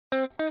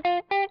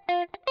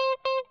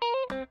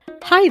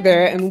Hi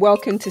there, and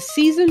welcome to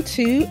Season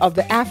 2 of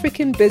the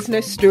African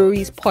Business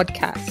Stories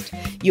podcast,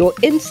 your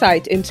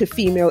insight into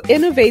female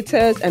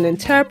innovators and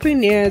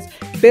entrepreneurs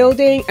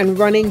building and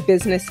running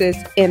businesses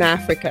in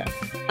Africa.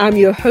 I'm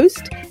your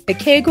host,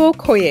 Ekego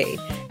Koye,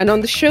 and on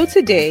the show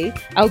today,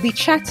 I'll be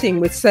chatting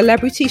with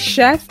celebrity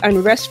chef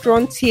and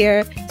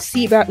restaurateur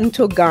Siba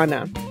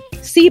Ntogana.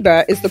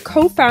 Siba is the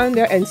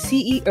co-founder and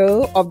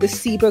CEO of the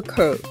Siba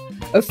Co.,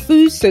 a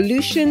food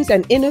solutions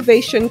and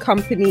innovation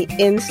company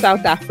in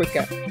South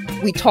Africa.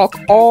 We talk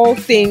all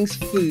things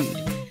food.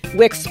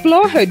 We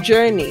explore her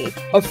journey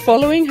of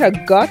following her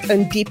gut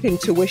and deep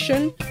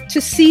intuition to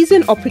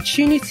seizing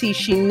opportunities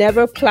she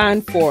never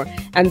planned for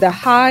and the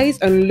highs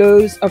and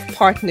lows of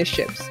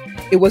partnerships.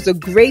 It was a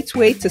great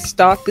way to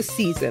start the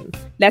season.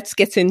 Let's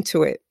get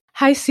into it.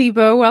 Hi,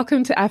 Siba.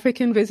 Welcome to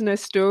African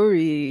Business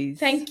Stories.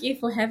 Thank you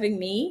for having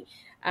me.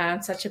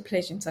 Such a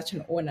pleasure and such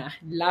an honor.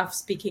 Love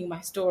speaking my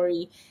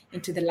story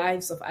into the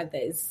lives of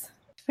others.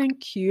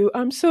 Thank you.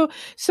 So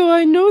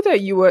I know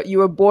that you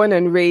were born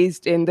and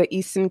raised in the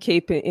Eastern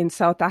Cape in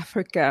South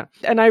Africa,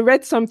 and I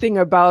read something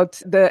about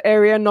the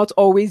area not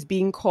always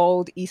being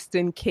called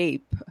Eastern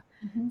Cape.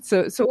 Mm-hmm.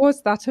 So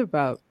what's that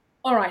about?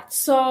 All right.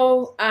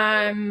 So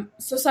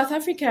South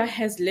Africa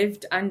has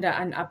lived under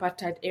an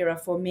apartheid era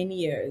for many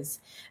years,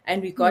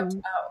 and we got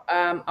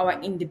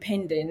our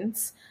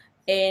independence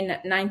in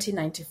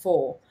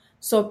 1994.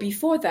 So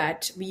before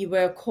that, we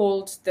were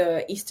called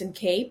the Eastern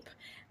Cape.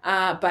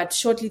 But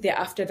shortly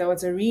thereafter, there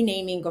was a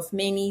renaming of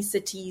many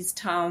cities,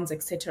 towns,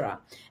 etc.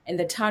 And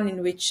the town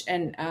in which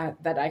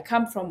that I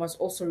come from was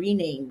also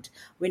renamed.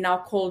 We're now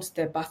called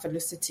the Buffalo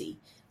City.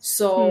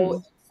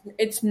 So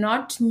it's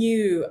not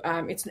new.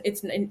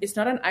 It's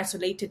not an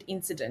isolated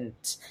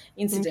incident.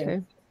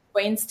 Okay. For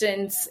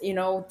instance,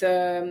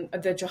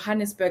 the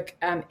Johannesburg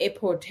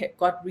airport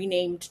got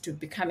renamed to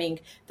becoming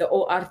the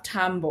OR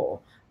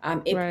Tambo.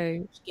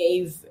 It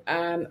gave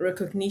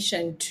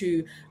recognition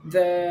to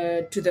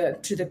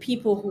the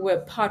people who were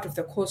part of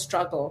the core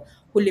struggle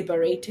who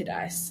liberated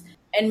us,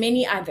 and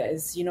many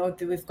others.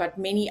 We've got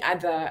many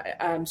other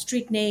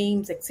street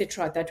names,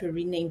 etc., that were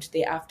renamed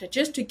thereafter,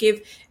 just to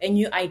give a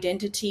new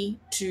identity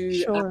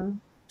to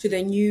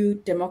the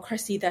new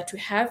democracy that we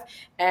have,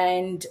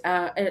 and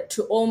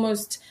to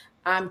almost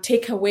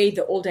take away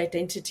the old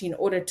identity in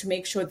order to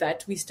make sure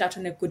that we start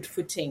on a good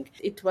footing.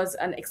 It was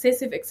an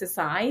excessive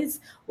exercise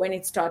when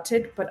it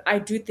started, but I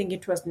do think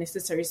it was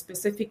necessary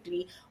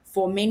specifically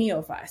for many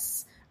of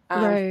us.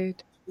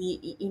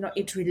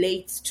 It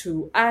relates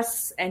to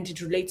us and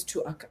it relates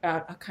to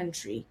our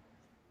country.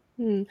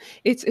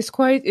 It's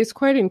quite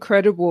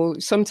incredible.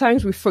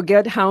 Sometimes we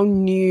forget how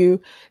new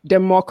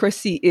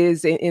democracy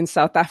is in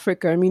South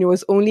Africa. I mean, it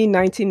was only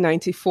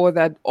 1994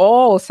 that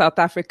all South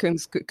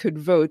Africans could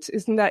vote.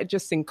 Isn't that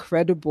just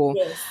incredible?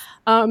 Yes.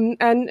 And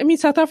I mean,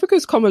 South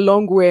Africa's come a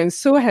long way, and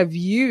so have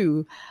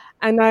you.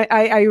 And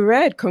I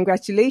read,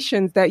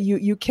 congratulations, that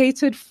you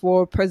catered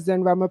for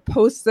President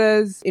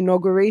Ramaphosa's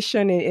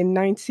inauguration in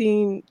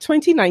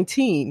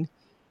 2019.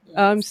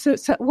 So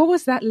what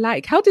was that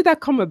like? How did that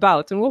come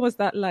about, and what was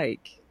that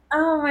like?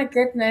 Oh my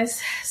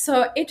goodness.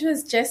 So it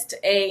was just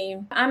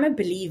I'm a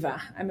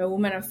believer. I'm a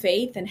woman of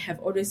faith and have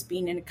always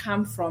been and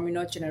come from,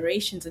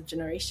 generations and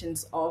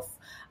generations of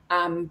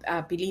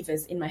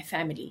believers in my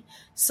family.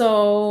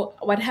 So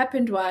what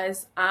happened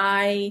was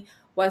I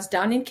was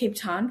down in Cape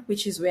Town,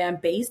 which is where I'm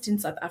based in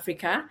South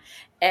Africa.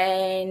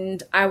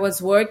 And I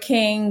was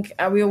working,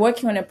 we were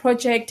working on a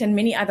project and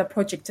many other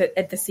projects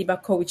at the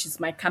Siba Co., which is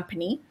my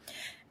company.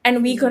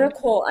 And we got a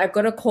call. I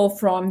got a call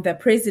from the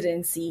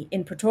presidency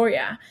in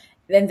Pretoria.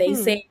 Then they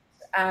say,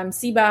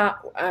 Siba,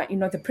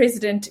 the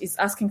president is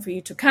asking for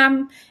you to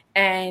come.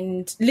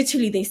 And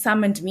literally they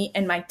summoned me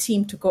and my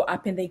team to go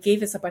up, and they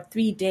gave us about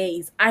 3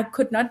 days. I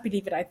could not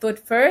believe it. I thought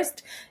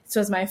first it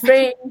was my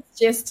friends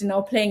just,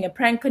 playing a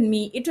prank on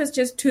me. It was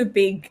just too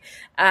big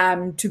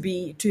to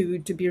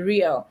be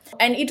real.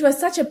 And it was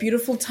such a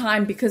beautiful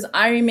time because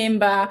I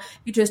remember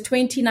it was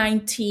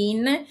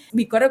 2019.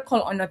 We got a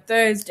call on a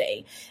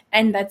Thursday.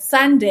 And that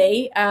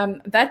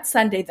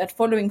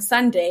following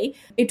Sunday,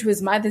 it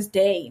was Mother's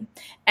Day.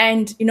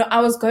 And, I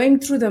was going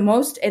through the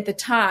most at the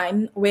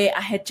time where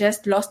I had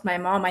just lost my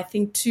mom, I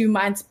think 2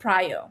 months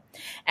prior.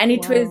 And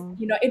it was,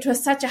 it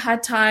was such a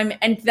hard time.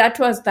 And that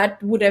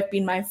would have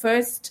been my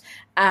first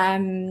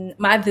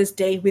Mother's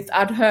Day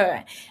without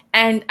her.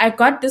 And I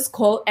got this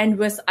call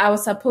and I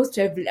was supposed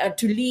to have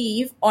to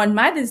leave on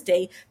Mother's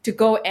Day to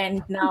go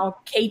and now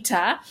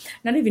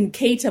not even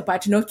cater,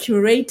 but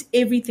curate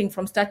everything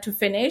from start to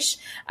finish,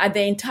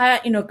 the entire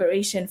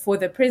inauguration for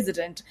the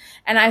president.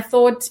 And I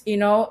thought,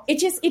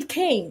 it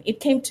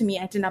came to me.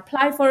 I didn't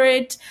apply for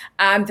it.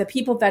 The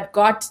people that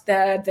got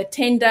the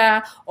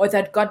tender or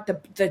that got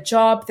the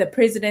job, the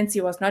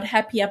presidency was not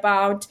happy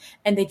about,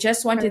 and they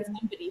just wanted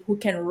somebody who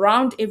can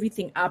round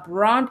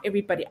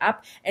everybody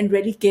up and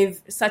really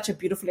give such a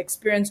beautiful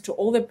experience to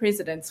all the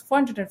presidents.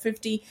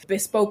 450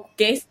 bespoke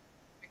guests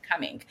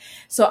coming.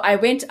 So I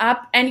went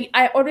up, and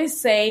I always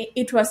say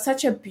it was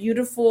such a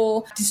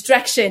beautiful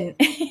distraction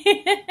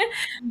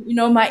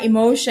my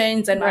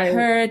emotions and my Right.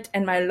 hurt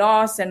and my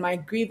loss and my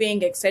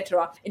grieving,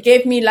 etc. It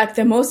gave me like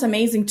the most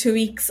amazing 2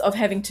 weeks of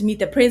having to meet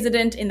the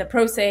president in the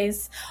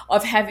process,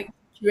 of having to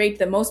curate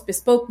the most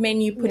bespoke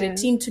menu, put a Yeah.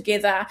 team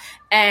together.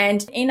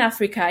 And in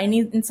Africa, and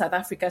in South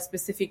Africa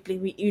specifically,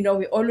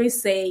 we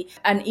always say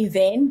an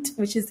event,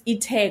 which is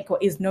iteko,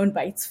 is known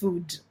by its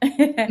food.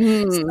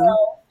 Mm.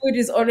 So food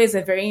is always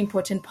a very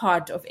important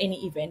part of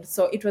any event.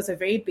 So it was a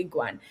very big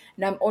one.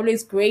 And I'm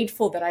always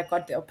grateful that I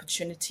got the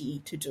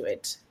opportunity to do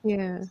it.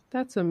 Yeah,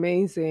 that's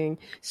amazing.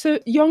 So,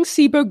 young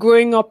Siba,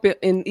 growing up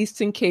in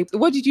Eastern Cape,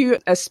 what did you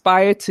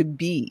aspire to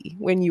be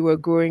when you were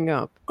growing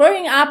up?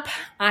 Growing up,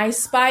 I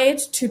aspired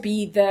to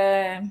be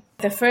the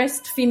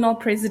first female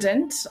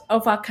president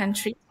of our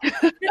country.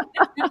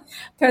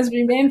 Because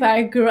remember,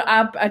 I grew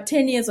up,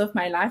 10 years of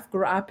my life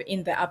grew up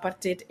in the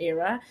apartheid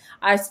era.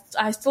 I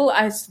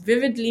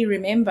vividly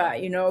remember,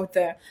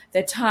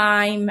 the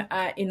time,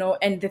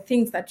 and the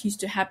things that used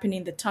to happen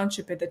in the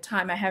township at the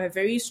time. I have a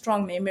very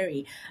strong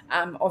memory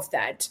of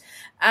that.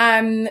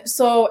 And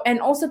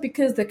also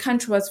because the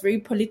country was very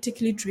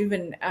politically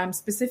driven,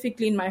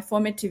 specifically in my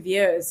formative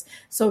years.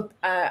 So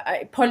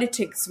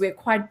politics were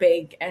quite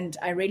big, and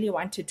I really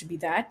wanted to be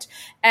that.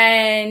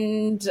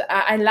 And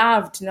I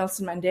loved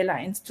Nelson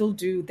Mandela and still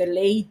do. The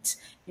late,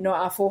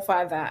 our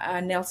forefather,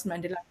 Nelson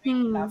Mandela, I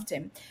really loved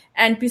him.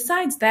 And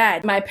besides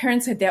that, my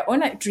parents had their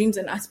own dreams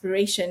and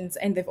aspirations,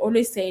 and they've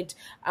always said,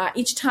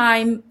 each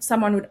time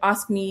someone would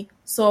ask me,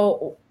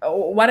 so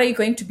what are you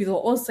going to be? They'll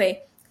all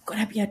say,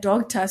 gonna be a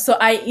doctor. So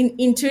I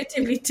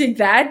intuitively took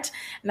that,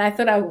 and I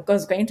thought I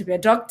was going to be a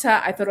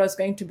doctor. I thought I was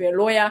going to be a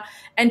lawyer.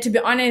 And to be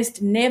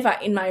honest, never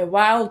in my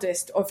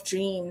wildest of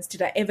dreams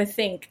did I ever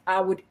think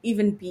I would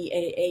even be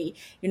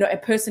a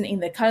person in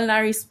the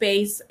culinary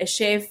space, a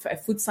chef, a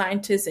food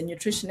scientist, a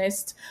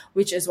nutritionist,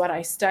 which is what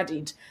I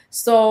studied.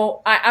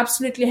 So I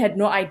absolutely had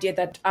no idea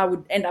that I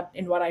would end up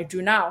in what I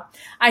do now.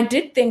 I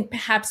did think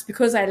perhaps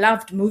because I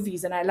loved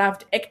movies and I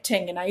loved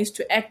acting, and I used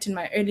to act in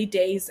my early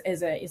days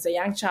as a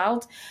young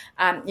child,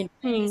 in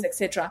plays,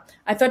 etc.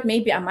 I thought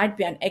maybe I might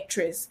be an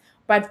actress.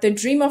 But the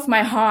dream of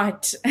my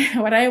heart,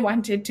 what I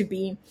wanted to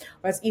be,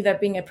 was either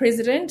being a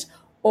president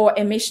or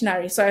a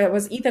missionary. So I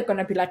was either going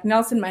to be like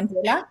Nelson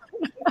Mandela.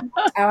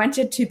 I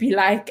wanted to be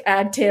like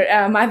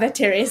Mother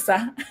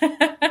Teresa.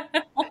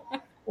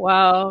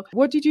 Wow.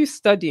 What did you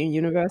study in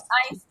university?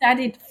 I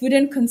studied food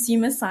and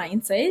consumer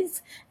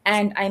sciences,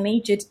 and I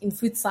majored in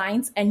food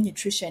science and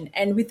nutrition.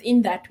 And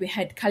within that, we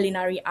had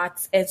culinary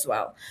arts as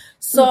well.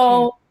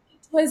 So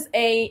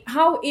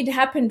how it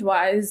happened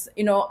was,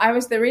 I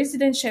was the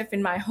resident chef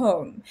in my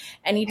home,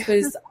 and it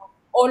was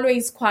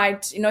always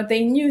quite,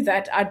 they knew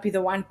that I'd be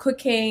the one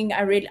cooking.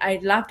 I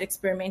loved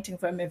experimenting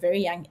from a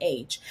very young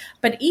age.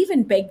 But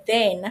even back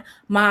then,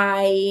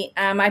 my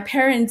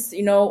parents,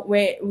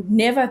 would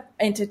never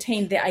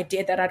entertain the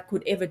idea that I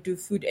could ever do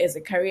food as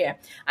a career.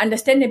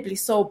 Understandably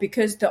so,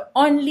 because the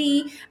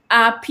only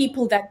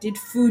people that did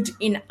food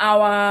in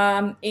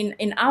our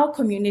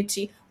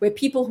community were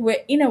people who were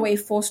in a way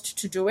forced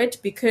to do it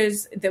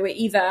because they were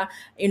either,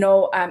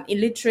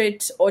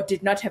 illiterate or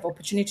did not have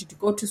opportunity to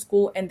go to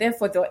school, and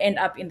therefore they'll end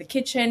up in the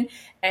kitchen.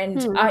 And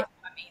I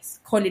may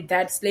call it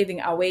that, slaving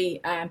away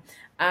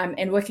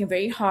and working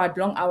very hard,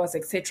 long hours,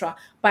 etc.,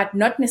 but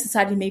not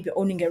necessarily maybe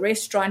owning a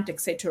restaurant,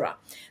 etc.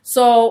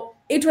 So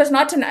it was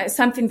not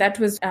something that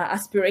was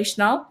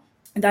aspirational,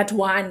 that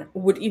one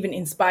would even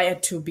inspire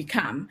to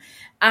become.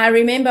 I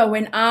remember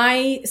when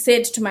I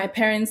said to my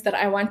parents that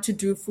I want to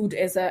do food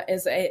as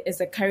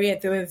a career,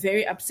 they were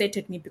very upset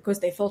at me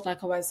because they felt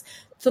like I was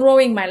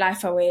throwing my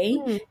life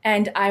away,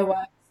 and I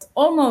was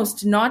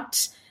almost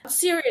not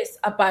serious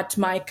about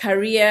my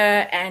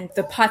career and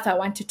the path I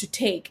wanted to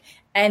take.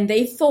 And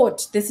they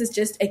thought this is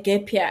just a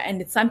gap year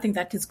and it's something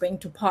that is going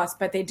to pass,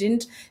 but they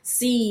didn't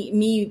see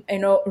me,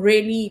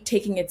 really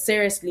taking it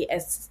seriously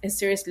as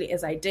seriously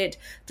as I did.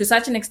 To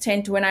such an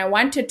extent, when I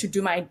wanted to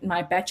do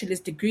my bachelor's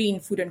degree in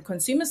food and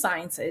consumer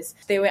sciences,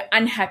 they were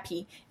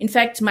unhappy. In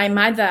fact, my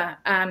mother,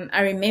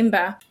 I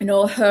remember,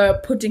 her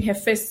putting her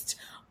fist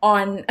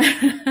on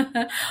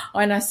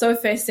on a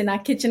sofa in our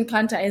kitchen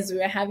counter as we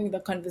were having the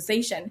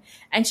conversation,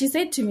 and she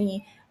said to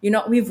me,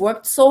 we've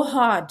worked so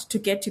hard to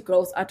get you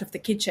girls out of the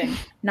kitchen.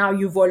 Now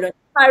you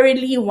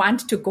voluntarily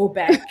want to go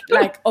back.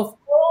 Like, of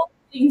all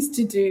things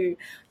to do,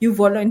 you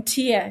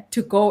volunteer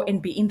to go and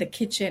be in the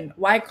kitchen.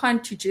 Why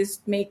can't you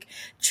just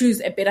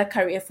choose a better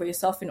career for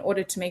yourself in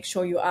order to make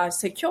sure you are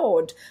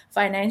secured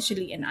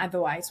financially and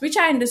otherwise? Which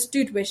I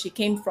understood where she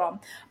came from.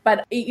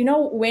 But,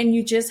 when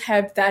you just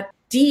have that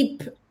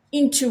deep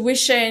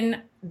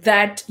intuition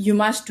that you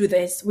must do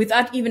this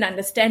without even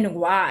understanding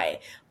why.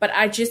 But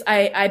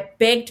I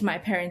begged my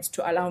parents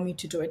to allow me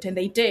to do it, and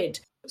they did.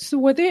 So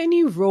were there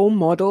any role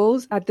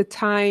models at the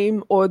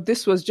time, or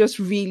this was just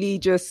really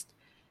just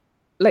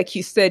like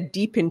you said,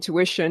 deep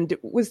intuition,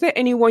 was there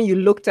anyone you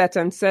looked at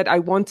and said, I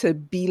want to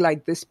be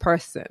like this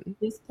person?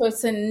 This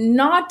person,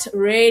 not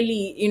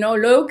really,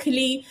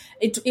 locally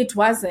it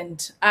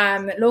wasn't.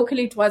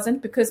 Locally it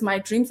wasn't, because my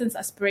dreams and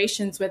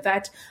aspirations were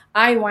that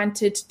I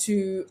wanted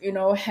to,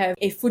 have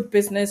a food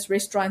business,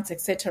 restaurants,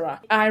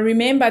 etc. I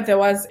remember there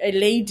was a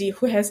lady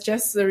who has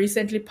just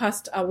recently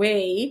passed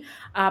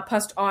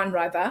on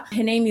rather.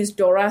 Her name is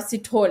Dora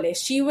Sitole.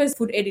 She was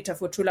food editor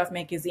for True Love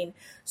magazine.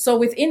 So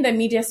within the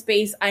media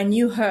space, I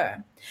knew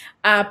her.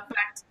 But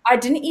I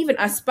didn't even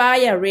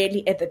aspire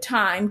really at the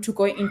time to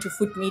go into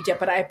food media,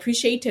 but I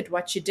appreciated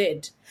what she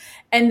did.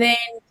 And then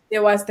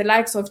there was the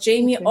likes of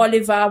Jamie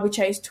Oliver, which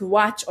I used to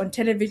watch on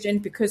television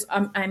because,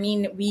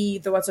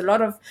 there was a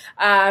lot of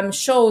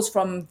shows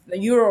from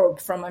Europe,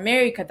 from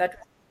America that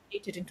were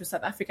created into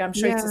South Africa. I'm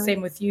sure it's the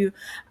same with you,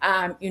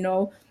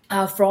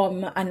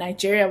 from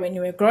Nigeria when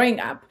you were growing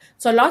up.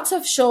 So lots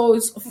of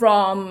shows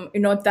from,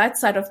 that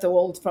side of the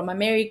world, from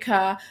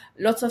America,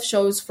 lots of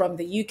shows from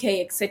the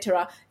UK,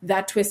 etc.,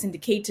 that were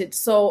syndicated.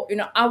 So,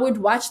 I would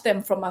watch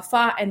them from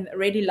afar and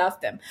really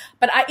love them.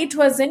 But it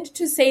wasn't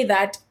to say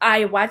that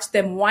I watched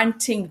them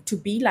wanting to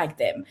be like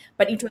them,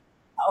 but it was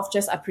of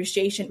just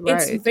appreciation.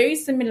 Right. It's very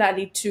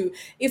similarly to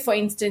if, for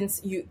instance,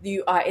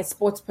 you are a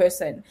sports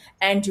person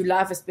and you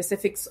love a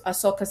specific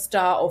soccer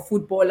star or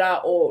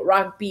footballer or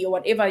rugby or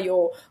whatever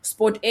your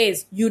sport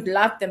is, you'd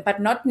love them,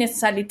 but not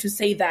necessarily to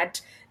say that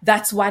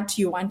that's what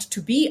you want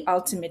to be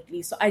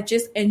ultimately. So I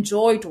just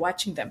enjoyed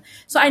watching them.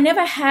 So I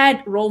never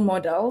had role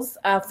models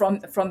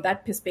from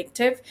that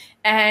perspective,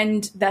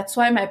 and that's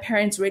why my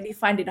parents really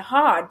find it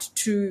hard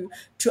to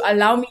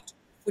allow me to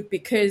food,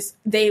 because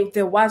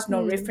there was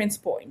no reference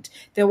point.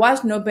 There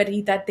was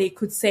nobody that they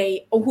could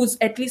say, who's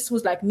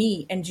like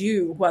me and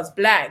you, who was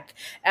black,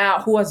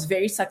 who was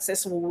very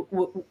successful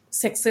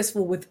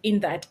within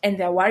that. And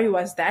their worry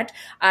was that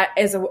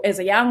as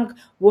a young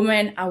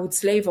woman, I would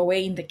slave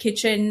away in the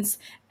kitchens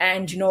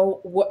and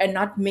and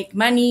not make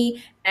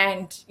money,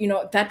 and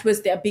that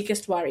was their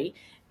biggest worry.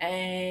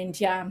 And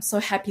I'm so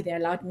happy they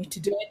allowed me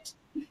to do it.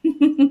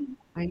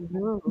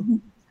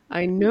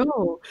 I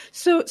know.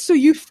 So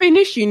you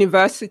finish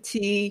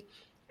university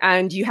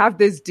and you have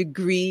this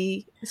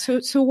degree. So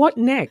what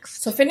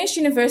next? So finish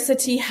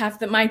university, have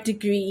my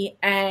degree,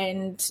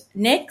 and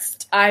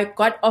next I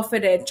got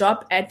offered a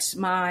job at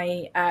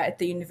at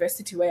the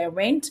university where I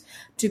went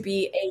to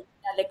be a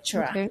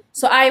lecturer. Okay.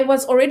 So I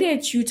was already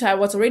a tutor. I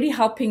was already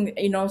helping,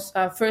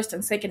 first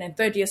and second and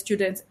third year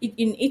students.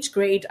 In each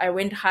grade I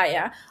went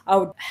higher, I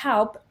would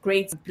help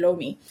grades below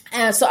me.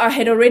 So I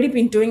had already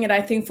been doing it,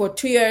 I think, for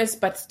 2 years,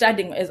 but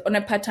studying on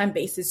a part-time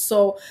basis.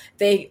 So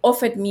they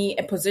offered me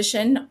a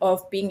position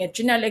of being a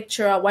junior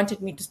lecturer,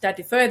 wanted me to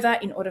study further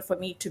in order for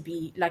me to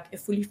be like a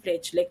fully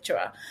fledged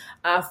lecturer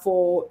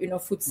for,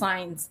 food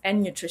science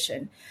and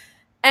nutrition.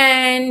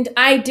 And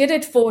I did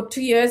it for 2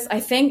 years,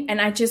 I think,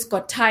 and I just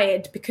got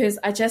tired because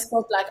I just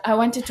felt like I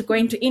wanted to go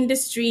into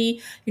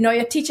industry.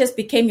 Your teachers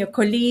became your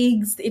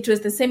colleagues. It was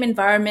the same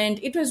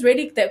environment. It was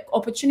really, the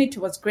opportunity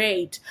was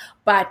great,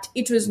 but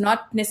it was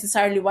not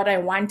necessarily what I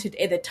wanted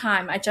at the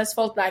time. I just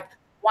felt like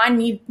one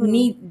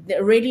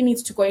really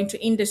needs to go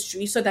into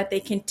industry so that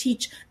they can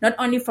teach not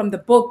only from the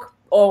book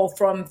or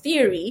from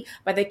theory,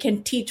 but they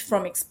can teach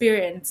from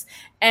experience.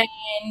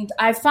 And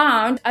I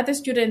found other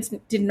students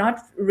did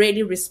not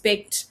really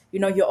respect,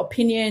 your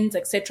opinions,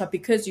 etc.,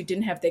 because you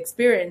didn't have the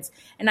experience.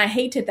 And I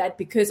hated that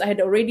because I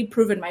had already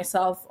proven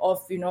myself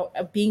of,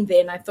 being there.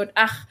 And I thought,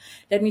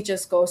 let me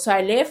just go. So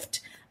I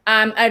left.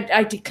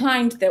 I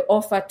declined the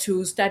offer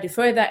to study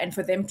further and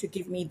for them to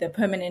give me the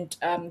permanent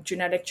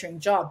junior lecturing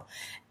job.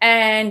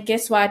 And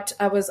guess what?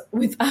 I was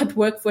without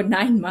work for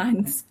 9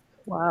 months.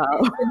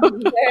 Wow.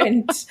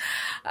 And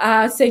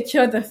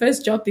secure the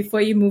first job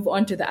before you move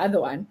on to the other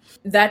one.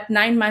 That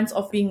 9 months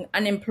of being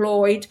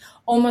unemployed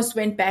almost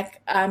went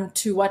back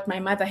to what my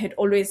mother had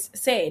always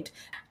said.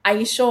 Are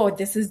you sure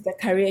this is the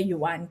career you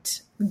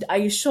want? Are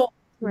you sure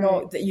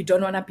that you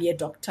don't want to be a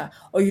doctor,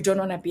 or you don't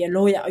want to be a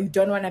lawyer, or you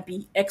don't want to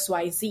be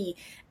XYZ?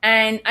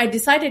 And I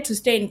decided to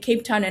stay in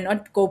Cape Town and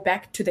not go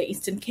back to the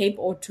Eastern Cape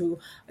or to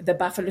the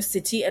Buffalo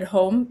City at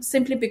home,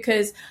 simply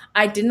because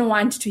I didn't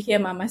want to hear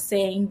Mama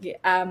saying,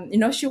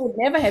 she would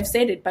never have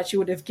said it, but she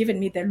would have given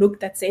me the look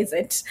that says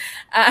it.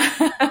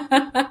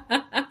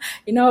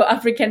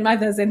 African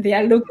mothers and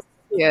their looks.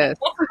 Yes.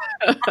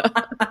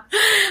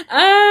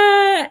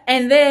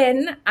 And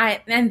then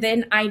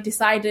I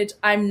decided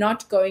I'm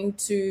not going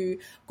to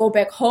go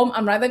back home.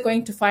 I'm rather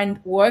going to find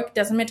work,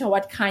 doesn't matter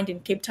what kind, in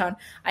Cape Town.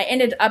 I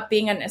ended up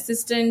being an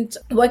assistant,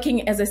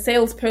 working as a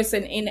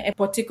salesperson in a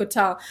boutique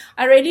hotel.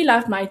 I really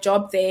loved my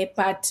job there,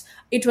 but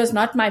it was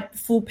not my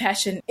full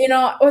passion.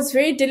 I was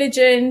very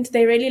diligent.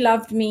 They really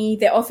loved me.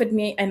 They offered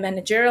me a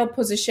managerial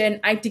position.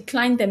 I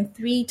declined them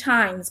 3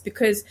 times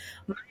because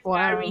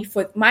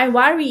my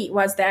worry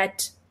was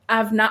that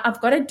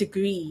I've got a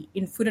degree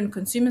in food and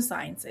consumer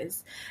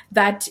sciences.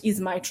 That is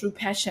my true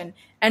passion.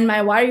 And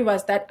my worry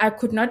was that I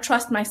could not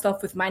trust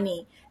myself with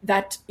money,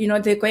 that,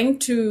 they're going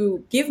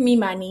to give me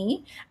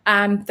money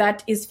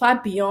that is far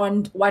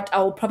beyond what I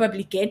will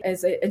probably get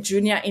as a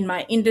junior in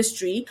my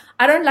industry.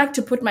 I don't like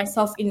to put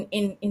myself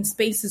in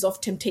spaces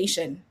of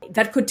temptation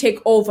that could take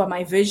over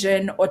my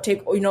vision or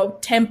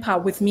temper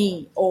with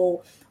me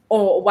or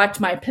what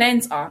my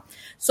plans are.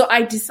 So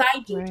I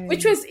decided,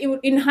 which was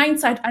in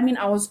hindsight, I mean,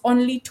 I was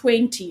only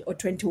 20 or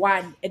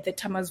 21 at the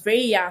time. I was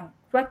very young.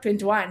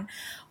 21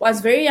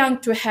 was very young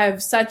to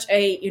have such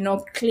a,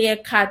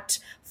 clear-cut,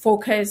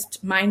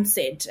 focused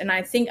mindset. And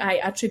I think I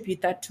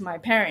attribute that to my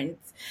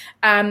parents.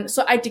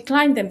 So I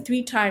declined them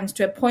 3 times,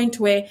 to a point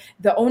where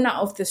the owner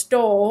of the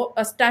store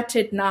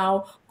started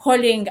now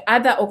calling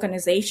other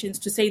organizations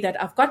to say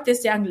that I've got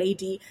this young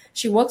lady.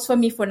 She works for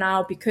me for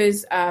now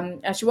because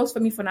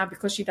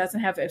she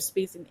doesn't have a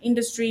space in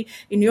industry.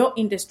 In your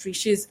industry,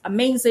 she's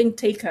amazing.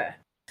 Take her.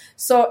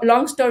 So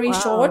long story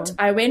short,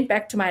 I went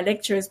back to my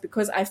lecturers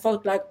because I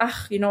felt like,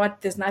 you know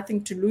what, there's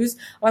nothing to lose.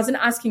 I wasn't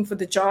asking for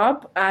the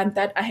job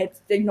that I had,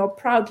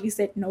 proudly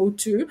said no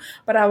to,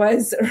 but I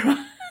was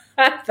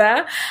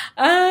rather,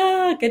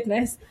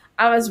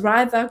 I was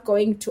rather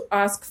going to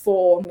ask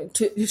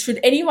should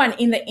anyone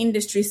in the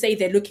industry say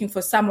they're looking for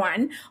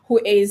someone who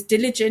is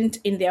diligent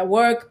in their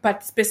work,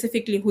 but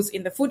specifically who's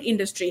in the food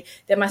industry,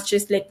 they must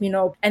just let me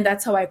know. And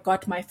that's how I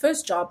got my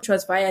first job, which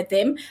was via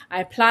them.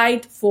 I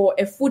applied for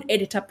a food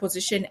editor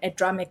position at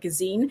Dra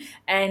Magazine,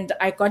 and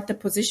I got the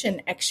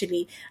position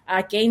actually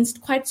against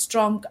quite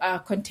strong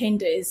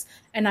contenders.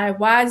 And I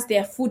was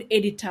their food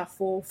editor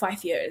for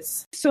 5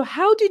 years. So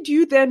how did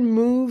you then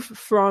move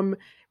from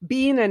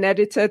being an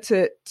editor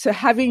to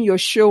having your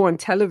show on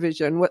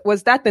television?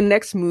 Was that the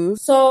next move?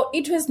 So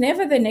it was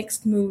never the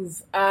next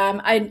move.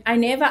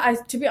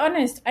 To be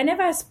honest, I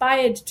never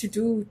aspired to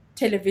do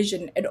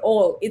television at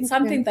all. It's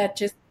something that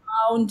just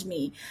found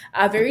me.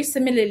 Very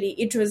similarly,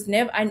 it was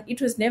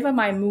never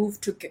my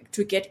move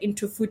to get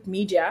into food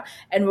media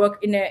and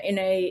work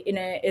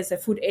as a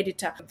food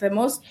editor. The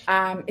most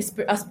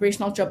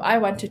aspirational job I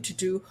wanted to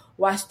do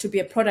was to be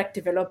a product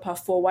developer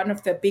for one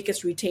of the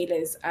biggest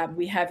retailers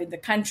we have in the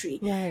country.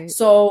 Right.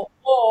 So,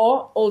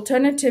 or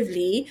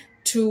alternatively,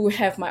 to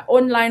have my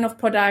own line of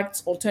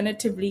products,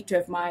 alternatively to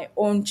have my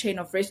own chain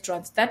of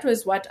restaurants. That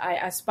was what I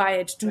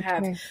aspired to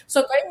have.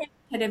 So going into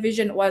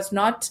television was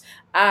not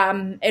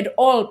at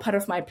all part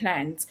of my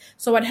plans.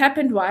 So what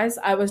happened was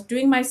I was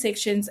doing my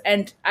sections,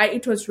 and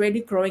it was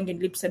really growing in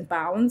leaps and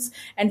bounds,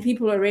 and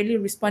people were really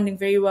responding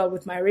very well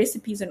with my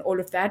recipes and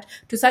all of that,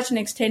 to such an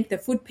extent the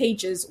food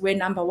pages were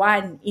number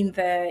 1 in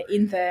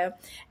the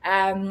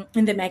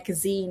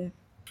magazine.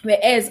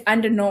 Whereas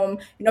under Norm,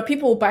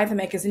 people will buy the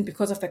magazine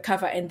because of the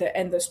cover and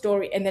the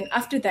story. And then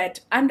after that,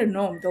 under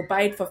Norm, they'll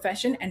buy it for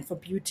fashion and for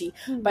beauty.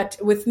 But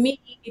with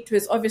me, it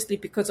was obviously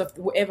because of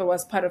whoever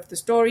was part of the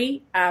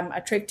story,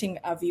 attracting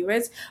our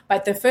viewers.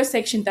 But the first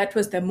section that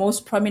was the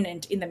most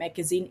prominent in the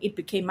magazine, it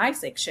became my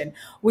section,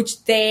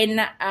 which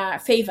then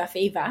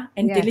favor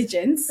and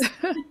diligence.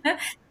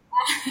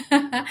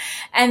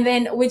 And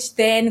then which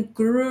then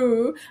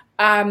grew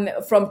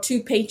from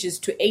 2 pages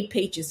to 8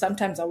 pages.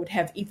 Sometimes I would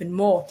have even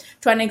more,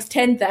 to an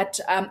extent that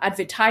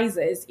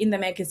advertisers in the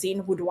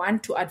magazine would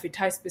want to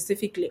advertise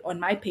specifically on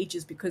my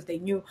pages because they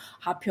knew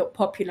how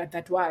popular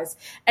that was.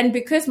 And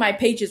because my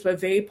pages were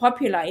very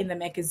popular in the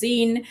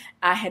magazine,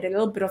 I had a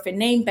little bit of a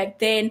name back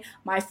then.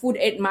 My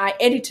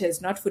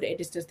editors, not food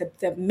editors,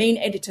 the main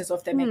editors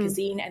of the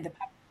magazine and the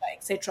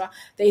etc.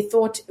 They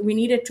thought we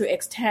needed to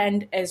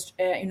extend as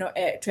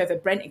to have a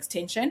brand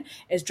extension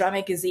as Dra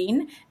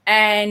Magazine,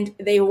 and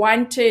they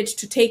wanted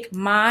to take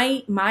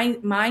my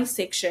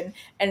section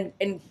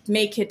and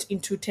make it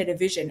into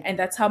television, and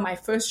that's how my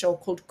first show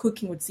called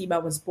Cooking with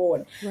Siba was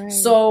born. Right.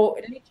 So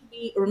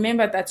literally,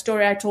 remember that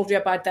story I told you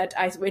about, that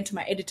I went to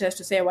my editors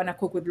to say I want to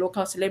cook with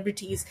local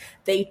celebrities.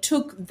 They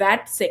took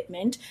that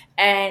segment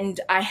and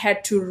I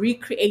had to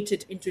recreate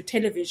it into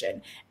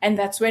television, and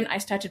that's when I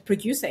started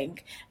producing.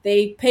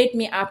 They paid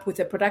me up with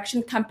a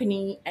production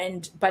company,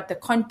 but the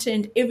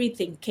content,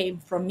 everything came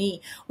from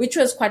me, which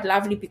was quite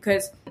lovely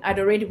because I'd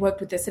already worked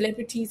with the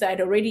celebrities. I'd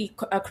already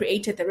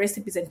created the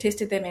recipes and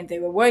tested them, and they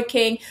were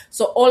working.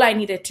 So all I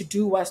needed to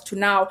do was to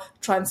now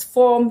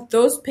transform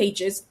those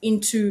pages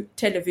into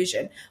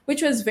television,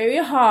 which was very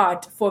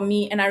hard for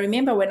me. And I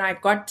remember when I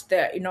got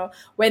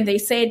when they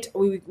said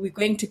we're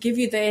going to give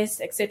you this,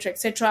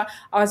 etc.,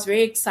 I was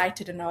very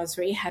excited and I was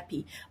very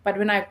happy. But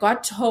when I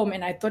got home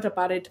and I thought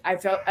about it,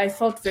 I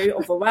felt very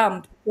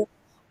overwhelmed.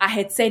 I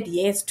had said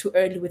yes too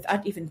early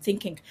without even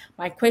thinking.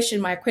 My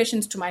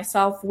questions to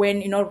myself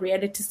when,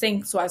 reality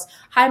sinks was,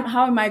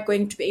 how am I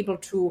going to be able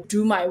to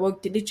do my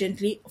work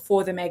diligently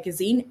for the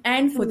magazine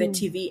and for the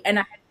TV? And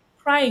I had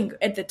crying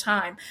at the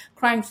time,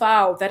 crying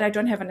foul that I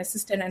don't have an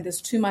assistant and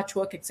there's too much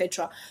work,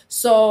 etc.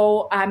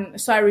 So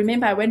I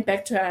remember I went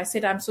back to her and I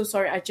said, I'm so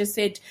sorry, I just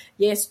said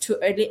yes too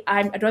early.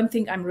 I don't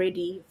think I'm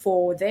ready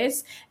for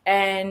this,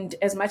 and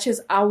as much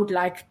as I would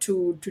like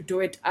to do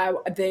it, I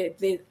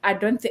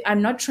don't think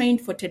I'm not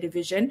trained for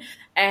television,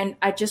 and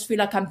I just feel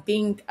like I'm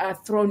being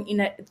thrown in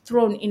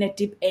a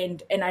deep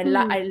end, and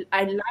I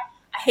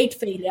hate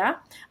failure.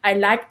 I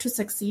like to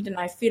succeed, and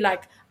I feel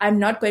like I'm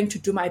not going to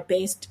do my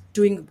best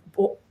doing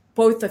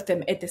both of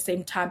them at the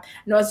same time.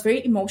 And I was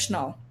very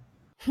emotional.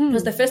 It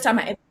was the first time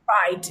I ever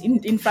cried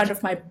in front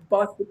of my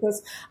boss,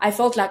 because I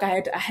felt like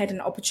I had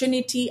an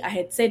opportunity. I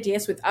had said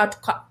yes without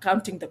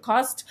counting the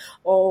cost,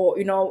 or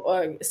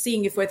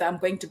seeing if whether I'm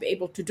going to be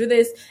able to do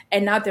this.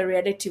 And now the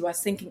reality was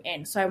sinking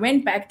in. So I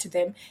went back to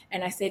them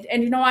and I said,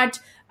 and you know what?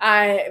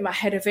 I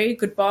had a very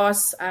good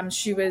boss.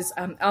 She was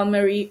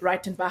Elmarie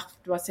Reitenbach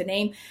was her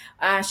name.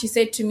 She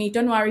said to me,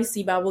 "Don't worry,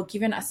 Siba. We'll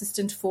give you an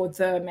assistant for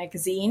the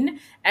magazine,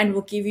 and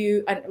we'll give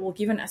you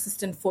an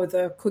assistant for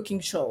the cooking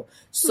show,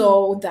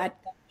 so that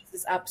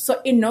is up."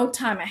 So in no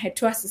time, I had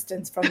 2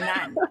 assistants from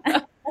none.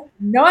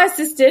 No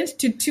assistant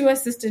to 2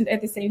 assistants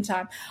at the same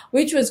time,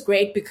 which was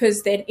great,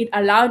 because then it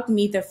allowed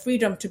me the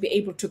freedom to be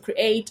able to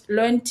create,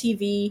 learn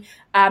TV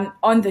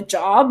on the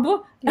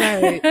job.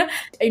 Right.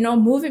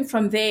 Moving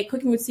from there,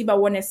 Cooking with Siba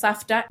won a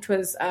SAFTA. It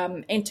was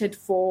entered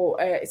for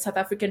South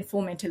African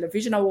Film and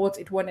Television Awards.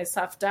 It won a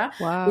SAFTA,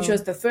 Wow. which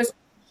was the first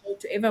show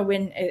to ever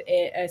win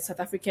a South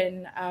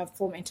African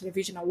Film and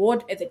Television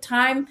Award at the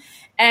time.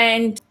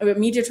 And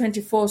Media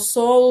 24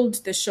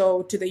 sold the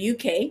show to the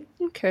UK.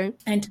 Okay.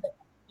 And to the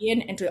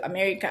and to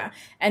America,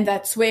 and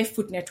that's where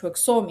Food Network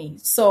saw me.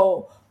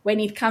 So when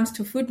it comes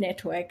to Food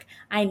Network,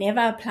 I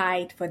never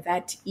applied for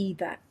that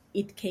either.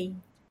 It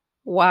came.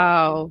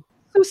 Wow.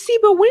 So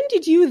Siba, when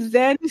did you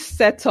then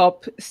set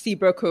up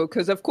SibaCo?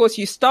 Because of course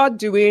you start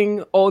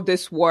doing all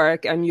this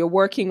work and you're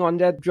working on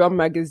the drum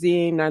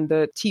magazine and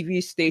the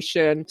TV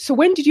station. So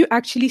when did you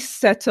actually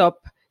set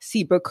up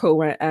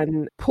SibaCo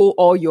and pull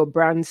all your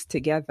brands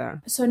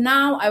together? So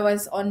now I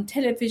was on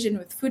television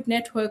with Food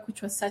Network,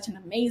 which was such an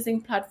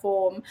amazing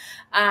platform.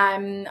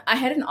 I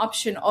had an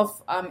option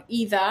of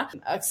either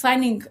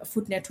signing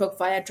Food Network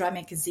via Drum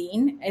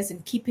Magazine, as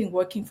in keeping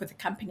working for the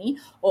company,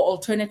 or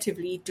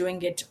alternatively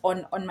doing it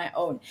on my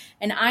own.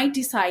 And I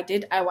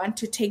decided I want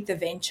to take the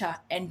venture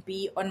and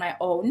be on my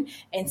own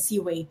and see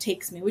where it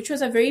takes me, which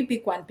was a very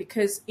big one,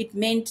 because it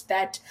meant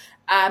that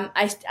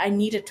I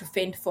needed to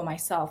fend for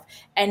myself.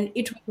 And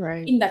it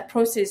was in that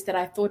process that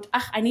I thought,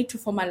 I need to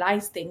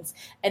formalize things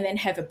and then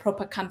have a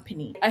proper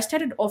company. I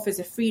started off as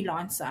a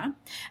freelancer.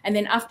 And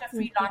then after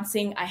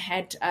freelancing, I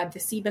had the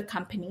Siba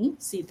company,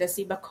 the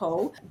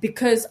SibaCo,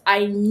 because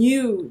I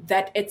knew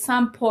that at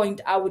some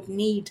point I would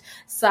need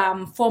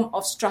some form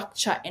of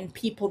structure and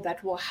people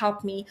that will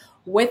help me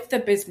with the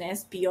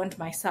business beyond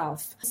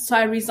myself. So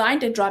I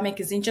resigned at Drum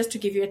Magazine. Just to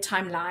give you a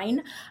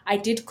timeline, I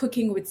did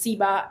Cooking with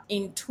Siba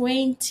in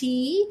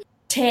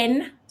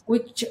 2010,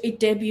 which it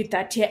debuted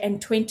that year, and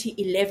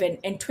 2011.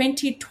 And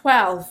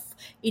 2012,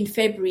 in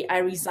February, I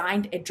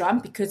resigned at Drum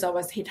because I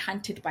was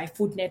headhunted by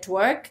Food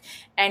Network.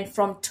 And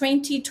from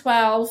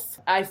 2012,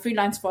 I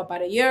freelanced for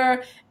about a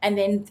year. And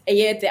then a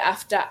year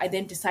thereafter, I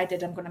then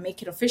decided I'm going to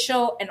make it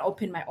official and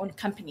open my own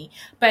company.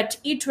 But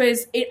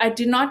I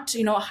did not,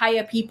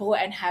 hire people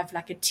and have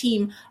like a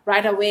team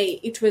right away.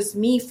 It was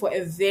me for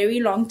a very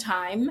long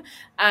time,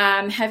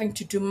 having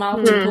to do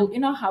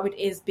multiple, how it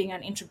is being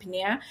an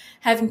entrepreneur,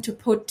 having to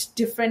put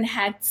different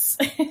hats,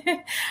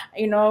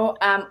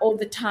 all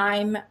the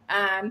time,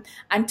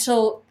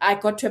 until I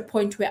got to a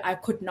point where I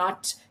could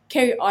not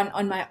carry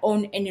on my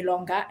own any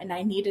longer, and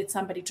I needed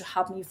somebody to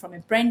help me from a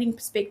branding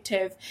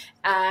perspective,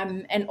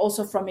 and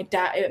also from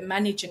a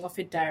managing of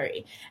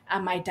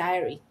my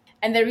diary.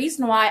 And the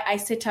reason why I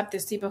set up the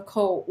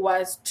SibaCo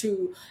was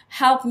to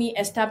help me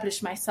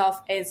establish myself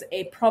as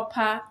a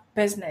proper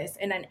business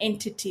and an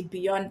entity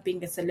beyond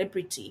being a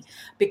celebrity,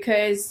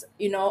 because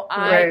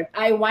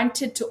I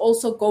wanted to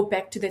also go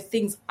back to the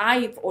things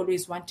I've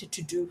always wanted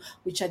to do,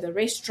 which are the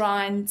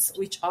restaurants,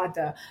 which are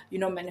the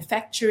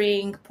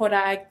manufacturing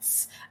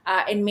products,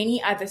 and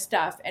many other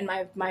stuff. And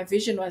my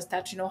vision was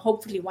that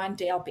hopefully one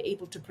day I'll be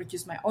able to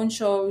produce my own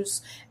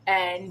shows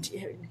and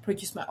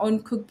produce my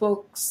own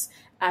cookbooks,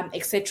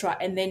 etc.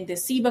 And then the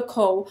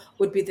SibaCo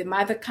would be the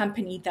mother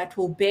company that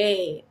will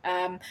bear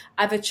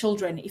other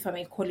children, if I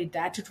may call it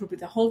that. It will be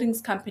the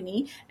holdings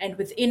company, and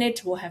within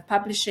it we'll have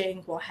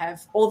publishing, we'll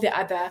have all the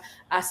other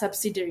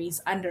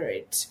subsidiaries under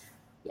it.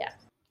 Yeah.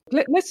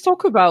 Let's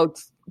talk about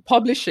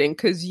publishing,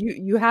 because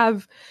you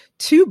have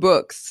 2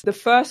 books. The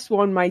first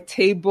one, My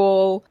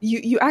Table,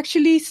 you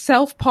actually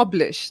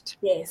self-published.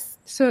 Yes.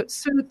 So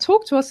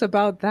talk to us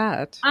about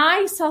that.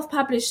 I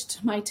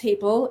self-published My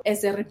Table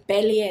as a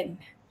rebellion.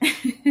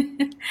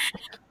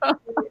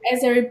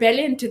 As a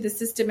rebellion to the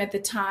system at the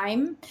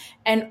time,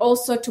 and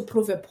also to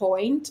prove a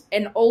point,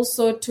 and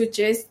also to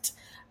just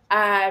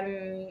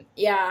I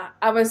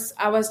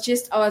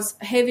was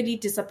heavily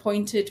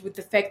disappointed with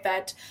the fact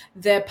that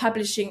the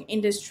publishing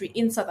industry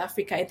in South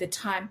Africa at the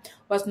time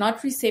was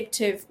not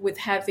receptive with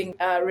having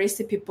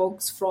recipe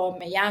books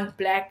from a young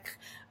Black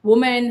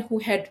woman who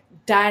had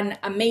done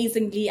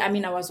amazingly. I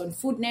mean, I was on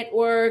Food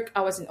Network.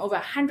 I was in over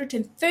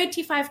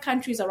 135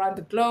 countries around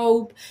the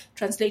globe,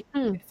 translated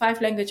in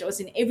 5 languages. I was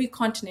in every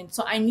continent.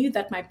 So I knew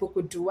that my book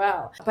would do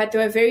well. But they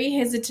were very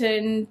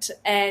hesitant.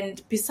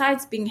 And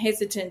besides being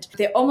hesitant,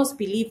 they almost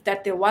believed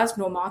that there was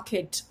no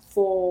market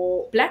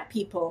for Black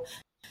people.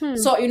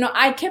 So,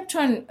 I kept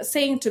on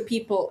saying to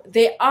people,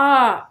 there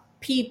are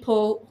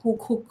people who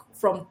cook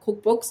from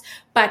cookbooks,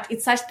 but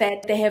it's such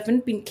that they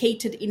haven't been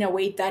catered in a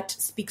way that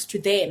speaks to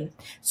them.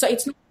 So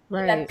it's not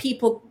that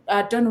people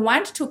don't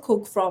want to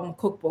cook from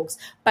cookbooks,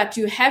 but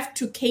you have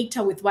to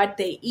cater with what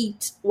they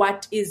eat,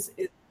 what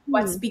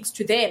speaks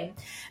to them.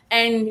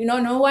 And,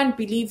 no one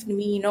believed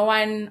me. No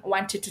one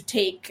wanted to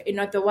take,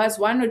 there was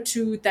 1 or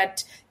 2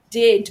 that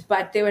did,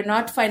 but they were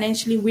not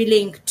financially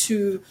willing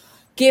to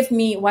give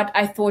me what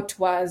I thought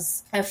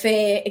was a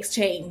fair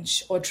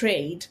exchange or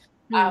trade.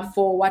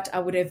 For what I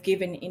would have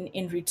given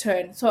in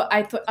return. So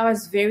I thought I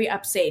was very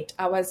upset.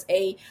 I was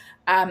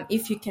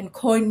if you can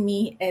coin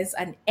me as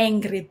an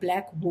angry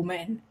Black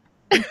woman.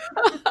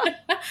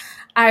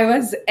 I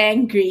was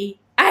angry.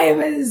 I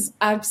was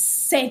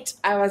upset.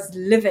 I was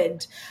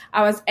livid.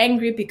 I was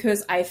angry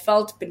because I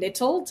felt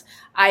belittled.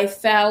 I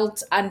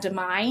felt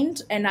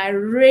undermined. And I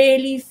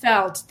really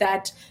felt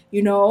that,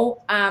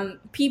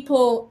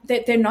 people,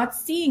 that they're not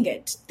seeing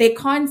it. They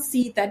can't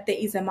see that there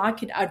is a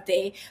market out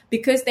there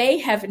because they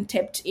haven't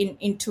tapped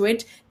into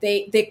it.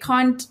 They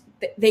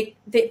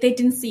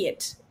didn't see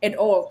it at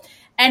all.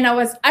 And I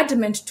was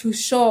adamant to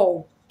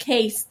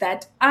showcase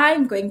that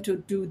I'm going to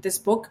do this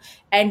book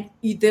and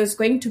there's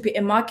going to be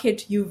a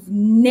market you've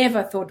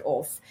never thought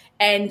of.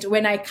 And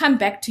when I come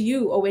back to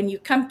you or when you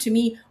come to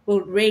me,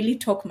 we'll really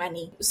talk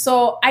money.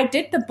 So I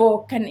did the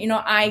book and,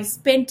 I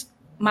spent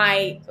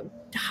my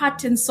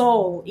heart and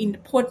soul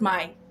poured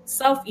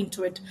myself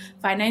into it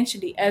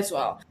financially as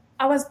well.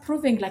 I was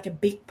proving like a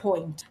big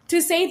point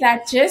to say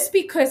that just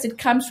because it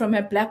comes from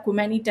a Black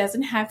woman, it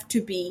doesn't have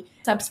to be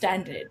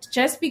substandard.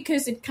 Just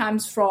because it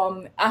comes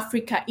from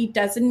Africa, it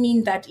doesn't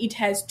mean that it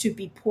has to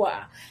be poor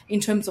in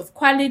terms of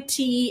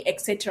quality,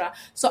 etc.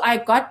 So I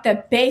got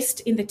the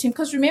best in the team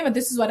because remember,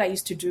 this is what I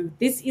used to do.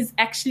 This is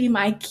actually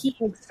my key.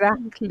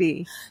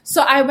 Exactly.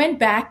 So I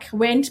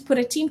put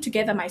a team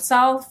together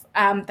myself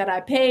that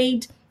I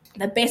paid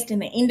the best in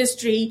the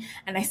industry.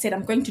 And I said,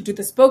 I'm going to do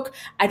this book.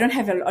 I don't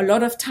have a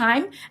lot of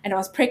time. And I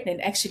was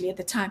pregnant actually at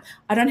the time.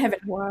 I don't have a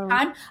lot of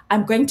time.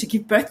 I'm going to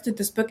give birth to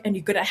this book and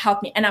you're going to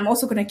help me. And I'm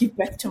also going to give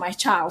birth to my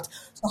child.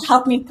 So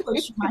help me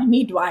push my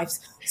midwives.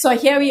 So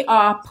here we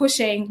are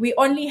pushing. We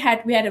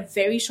had a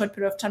very short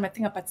period of time, I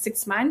think about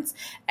 6 months.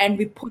 And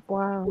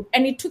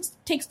and it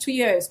takes 2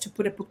 years to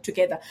put a book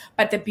together.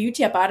 But the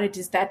beauty about it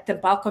is that the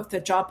bulk of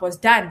the job was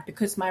done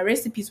because my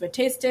recipes were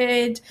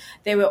tested.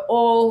 They were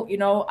all,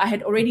 I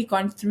had already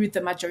gone through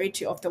the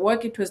majority of the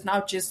work. It was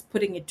now just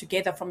putting it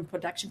together from a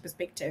production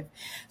perspective.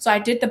 So I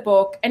did the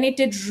book and it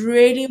did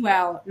really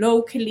well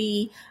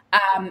locally,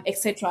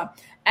 etc.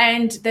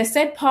 And the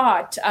sad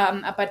part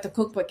about the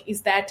cookbook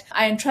is that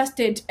I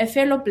entrusted a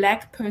fellow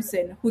Black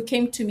person who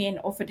came to me and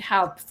offered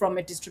help from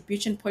a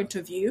distribution point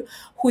of view,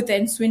 who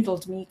then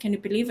swindled me. Can you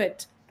believe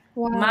it?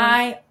 Wow.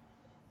 My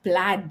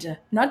blood,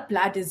 not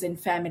blood as in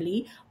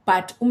family,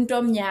 but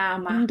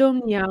umdomnyama.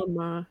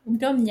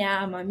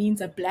 Umdomnyama means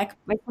a Black.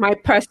 Like my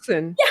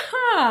person.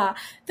 Yeah,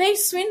 they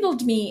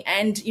swindled me.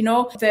 And,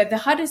 the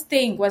hardest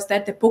thing was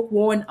that the book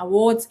won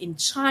awards in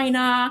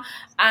China.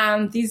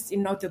 These,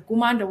 the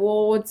Gumand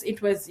Awards,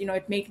 it was,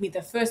 it made me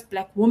the first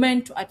Black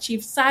woman to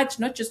achieve such,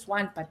 not just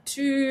 1, but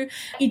 2.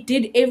 It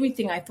did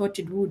everything I thought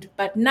it would.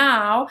 But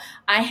now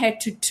I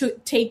had to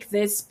take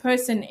this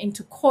person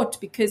into court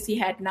because he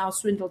had now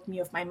swindled me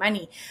of my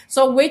money.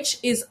 So which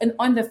is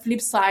on the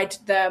flip side,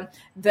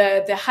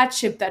 the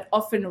hardship that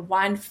often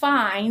one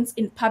finds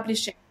in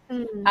publishing.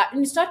 And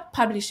it's not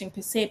publishing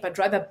per se, but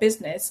rather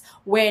business,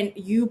 when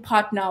you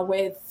partner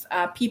with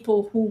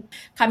people who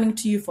coming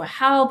to you for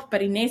help,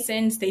 but in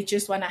essence, they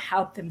just want to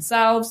help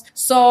themselves.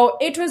 So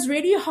it was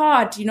really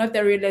hard,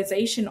 the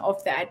realization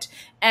of that.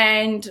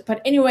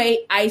 But anyway,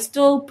 I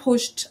still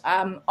pushed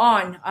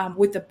on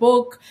with the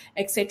book,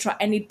 etc.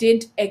 And it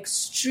did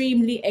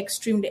extremely,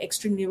 extremely,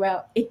 extremely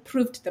well. It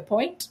proved the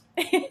point.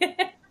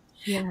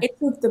 Yeah. It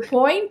proved the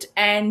point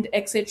and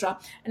etc.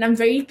 And I'm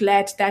very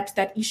glad that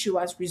that issue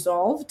was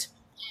resolved.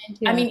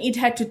 Yeah. I mean, it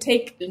had to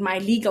take my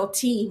legal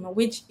team,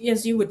 which,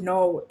 as you would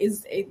know,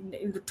 is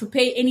to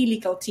pay any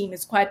legal team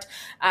is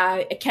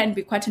it can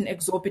be quite an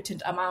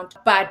exorbitant amount.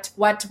 But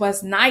what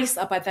was nice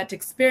about that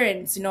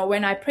experience,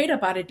 when I prayed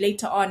about it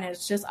later on, I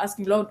was just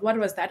asking, Lord, what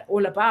was that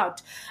all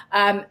about?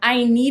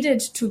 I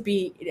needed to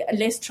be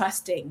less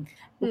trusting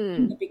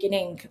in the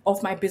beginning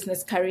of my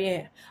business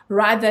career,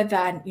 rather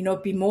than,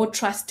 be more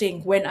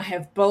trusting when I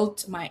have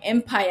built my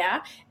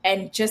empire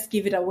and just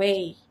give it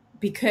away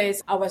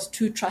because I was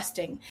too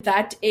trusting.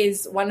 That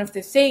is one of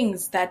the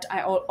things that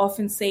I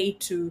often say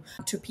to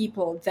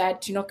people,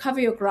 that, cover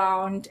your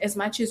ground as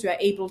much as you are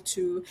able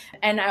to.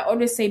 And I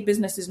always say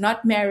business is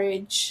not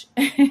marriage.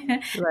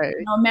 Right.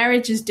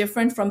 Marriage is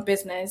different from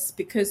business,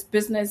 because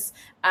business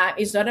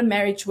is not a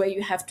marriage where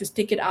you have to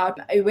stick it out,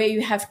 where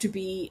you have to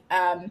be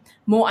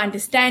more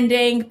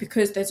understanding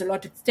because there's a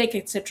lot at stake,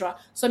 etc.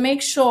 So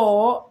make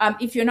sure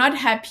if you're not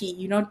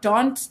happy,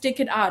 don't stick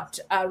it out.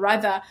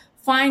 Rather,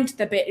 find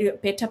the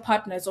better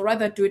partners, or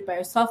rather do it by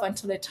yourself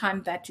until the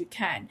time that you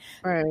can.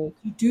 Right.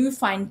 You do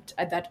find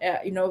that,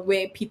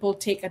 where people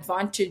take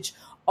advantage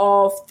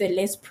of the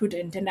less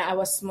prudent. And I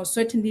was most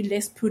certainly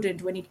less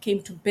prudent when it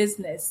came to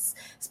business,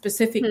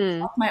 specifically,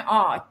 not my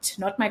art,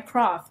 not my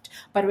craft,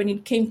 but when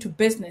it came to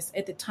business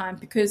at the time,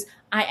 because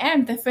I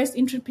am the first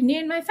entrepreneur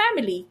in my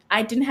family.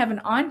 I didn't have an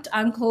aunt,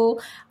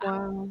 uncle,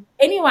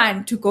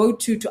 anyone to go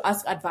to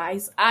ask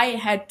advice. I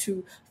had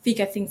to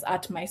figure things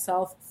out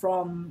myself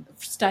from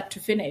start to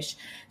finish.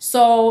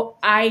 So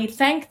I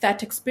thank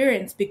that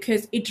experience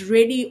because it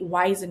really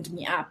wisened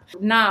me up.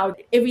 Now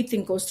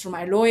everything goes through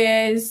my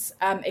lawyers,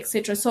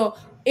 etc. So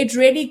it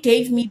really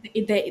gave me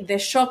the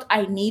shock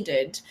I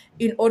needed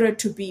in order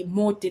to be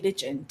more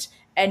diligent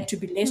and to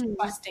be less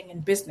trusting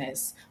in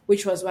business,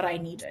 which was what I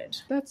needed.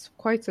 That's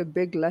quite a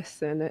big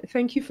lesson.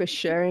 Thank you for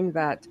sharing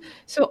that.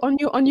 So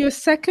on your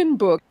second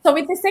book. So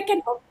with the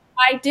second book,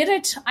 I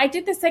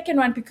did the second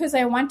one because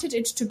I wanted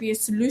it to be a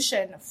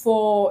solution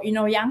for,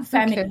 young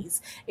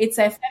families. Okay. It's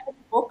a family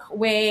book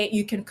where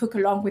you can cook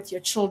along with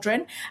your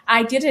children.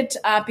 I did it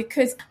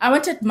because I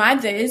wanted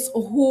mothers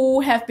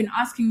who have been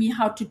asking me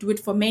how to do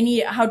it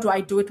how do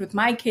I do it with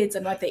my kids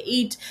and what they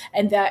eat,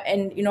 and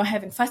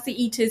having fussy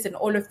eaters and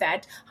all of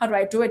that. How do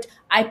I do it?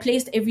 I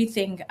placed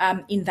everything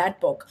in that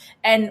book,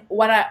 and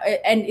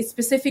it's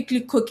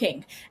specifically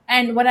cooking.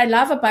 And what I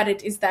love about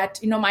it is that,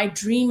 my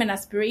dream and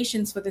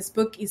aspirations for this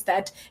book is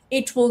that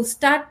it will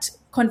start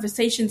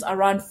conversations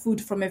around food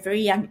from a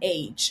very young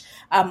age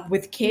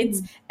with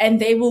kids, and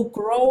they will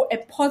grow a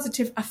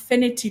positive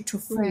affinity to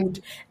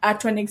food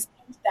to an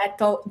extent that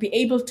they'll be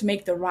able to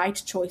make the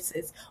right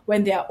choices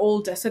when they are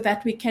older, so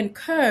that we can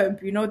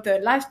curb,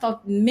 the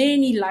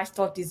many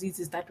lifestyle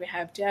diseases that we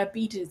have,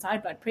 diabetes, high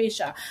blood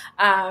pressure,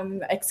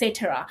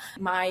 etc.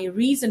 My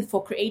reason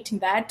for creating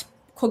that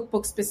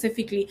cookbook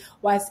specifically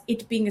was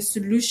it being a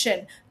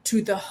solution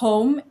to the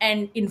home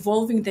and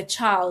involving the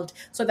child,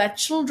 so that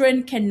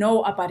children can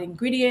know about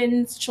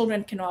ingredients,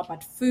 children can know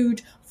about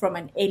food from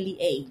an early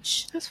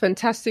age. That's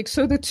fantastic.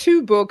 So the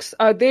two books,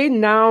 are they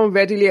now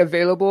readily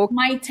available?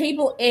 My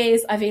Table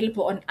is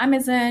available on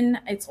Amazon.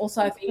 It's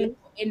also available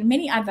in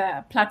many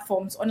other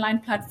platforms, online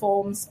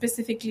platforms,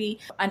 specifically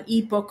an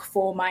ebook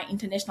for my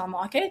international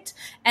market.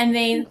 And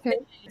then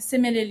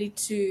similarly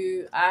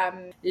to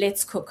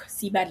Let's Cook,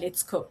 Siba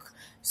Let's Cook.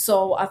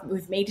 So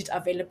we've made it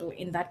available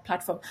in that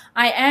platform.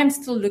 I am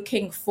still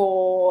looking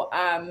for,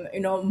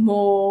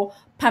 more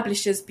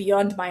publishers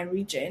beyond my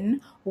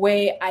region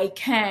where I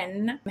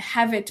can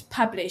have it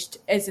published,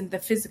 as in the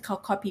physical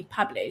copy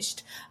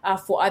published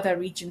for other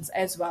regions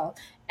as well.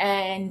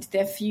 And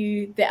there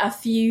are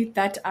few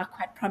that are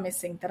quite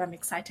promising that I'm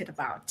excited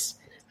about.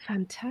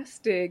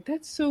 Fantastic.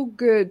 That's so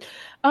good.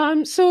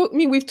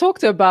 We've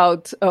talked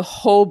about a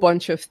whole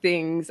bunch of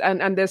things,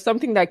 and there's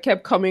something that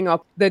kept coming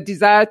up, the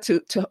desire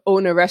to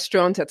own a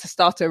restaurant or to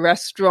start a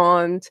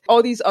restaurant.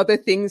 All these other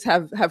things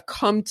have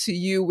come to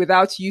you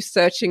without you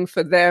searching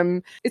for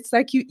them. It's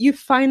like you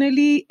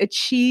finally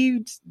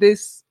achieved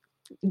this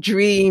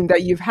dream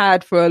that you've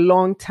had for a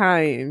long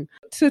time.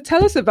 So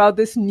tell us about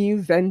this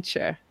new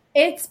venture.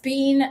 It's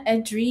been a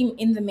dream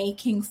in the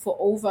making for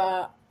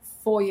over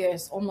 4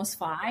 years, almost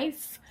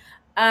 5.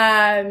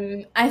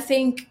 I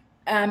think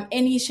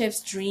any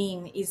chef's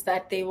dream is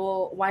that they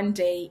will one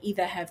day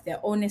either have their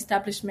own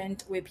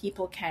establishment where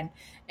people can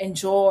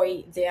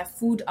enjoy their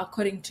food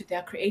according to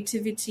their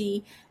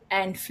creativity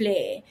and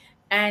flair.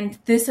 And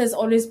this has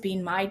always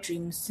been my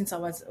dream since I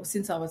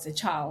was a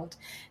child.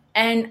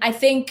 And I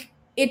think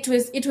it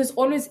was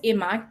always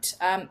earmarked.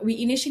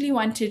 We initially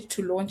wanted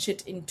to launch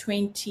it in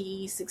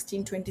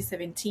 2016,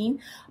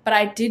 2017, but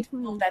I did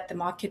feel that the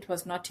market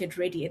was not yet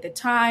ready at the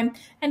time,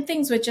 and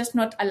things were just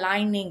not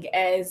aligning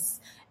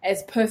as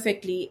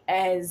perfectly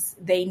as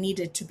they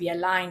needed to be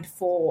aligned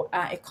for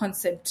a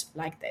concept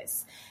like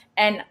this.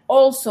 And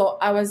also,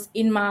 I was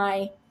in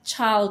my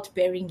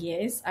childbearing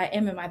years. I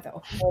am a mother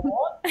of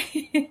 4.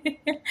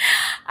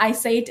 I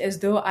say it as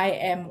though I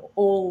am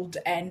old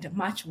and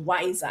much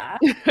wiser.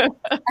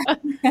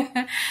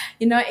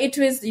 It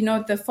was,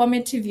 the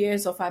formative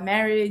years of our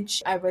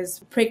marriage. I was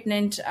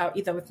pregnant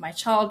either with my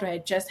child or I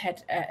had just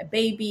had a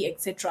baby,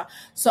 etc.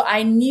 So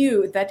I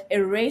knew that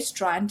a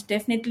restaurant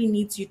definitely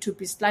needs you to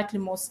be slightly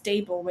more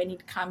stable when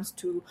it comes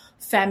to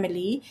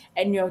family,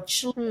 and your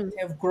children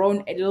have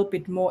grown a little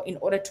bit more in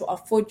order to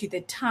afford you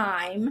the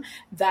time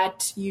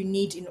that you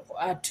need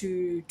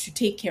to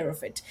take care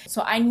of it.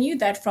 So I knew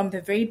that from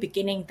the very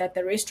beginning timing that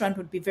the restaurant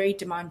would be very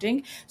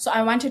demanding. So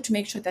I wanted to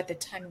make sure that the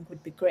timing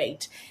would be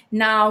great.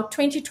 Now,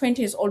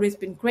 2020 has always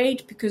been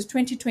great because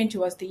 2020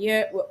 was the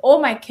year where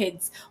all my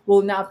kids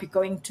will now be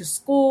going to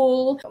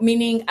school,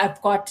 meaning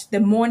I've got the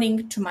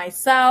morning to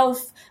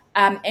myself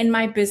and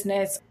my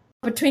business.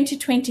 But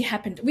 2020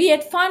 happened. We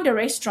had found a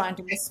restaurant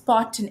in the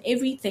spot and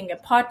everything, a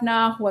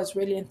partner who was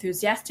really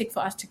enthusiastic for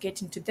us to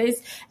get into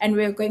this. And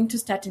we were going to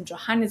start in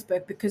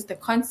Johannesburg because the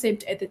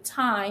concept at the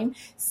time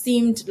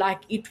seemed like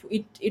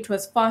it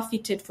was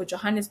far-fitted for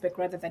Johannesburg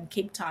rather than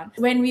Cape Town.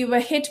 When we were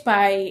hit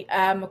by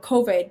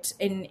COVID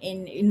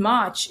in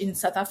March in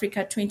South Africa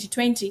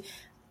 2020,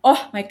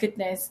 oh my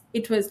goodness,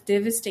 it was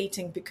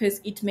devastating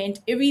because it meant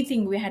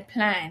everything we had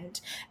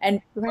planned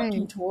and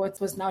working towards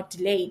was now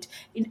delayed.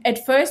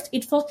 At first,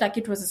 it felt like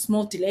it was a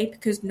small delay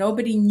because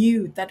nobody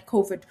knew that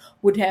COVID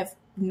would have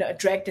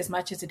dragged as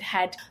much as it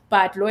had.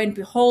 But lo and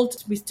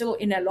behold, we're still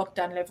in a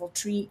lockdown level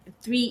three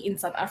in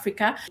South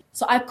Africa.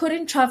 So I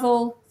couldn't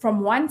travel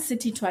from one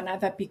city to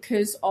another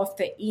because of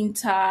the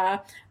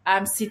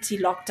city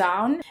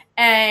lockdown.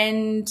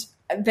 And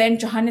then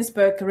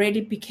Johannesburg really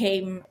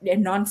became a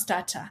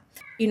non-starter.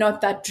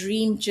 That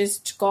dream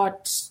just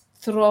got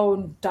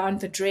thrown down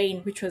the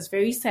drain, which was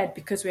very sad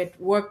because we had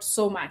worked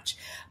so much.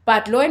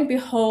 But lo and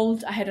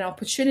behold, I had an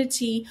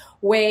opportunity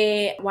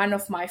where one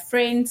of my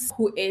friends,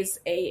 who is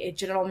a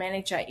general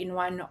manager in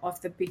one of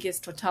the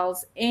biggest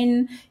hotels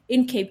in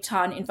Cape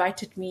Town,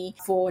 invited me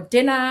for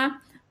dinner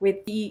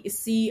with the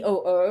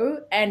COO,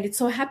 and it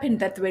so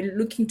happened that they were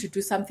looking to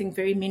do something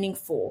very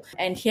meaningful.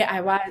 And here I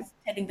was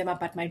telling them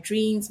about my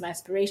dreams, my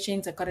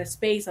aspirations. I got a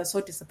space. I was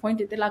so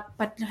disappointed. They're like,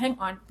 but hang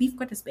on, we've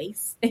got a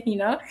space,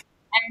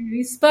 And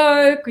we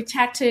spoke, we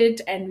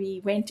chatted, and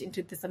we went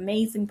into this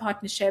amazing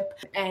partnership.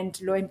 And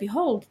lo and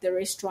behold, the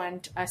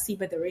restaurant,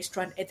 Siba, the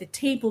restaurant at the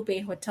Table Bay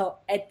Hotel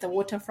at the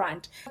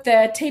waterfront.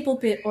 The Table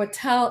Bay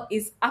Hotel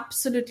is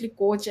absolutely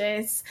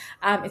gorgeous.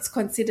 It's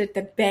considered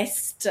the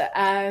best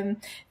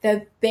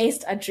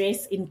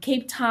address in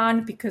Cape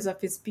Town because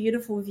of its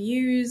beautiful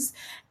views.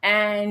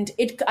 And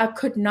I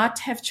could not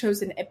have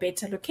chosen a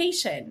better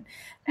location.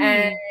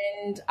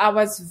 And I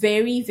was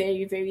very,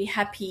 very, very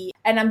happy,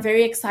 and I'm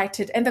very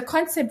excited. And the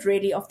concept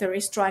really of the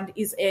restaurant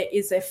is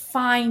a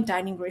fine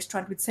dining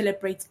restaurant which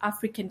celebrates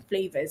African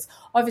flavors,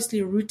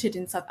 obviously rooted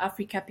in South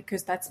Africa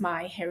because that's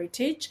my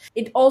heritage.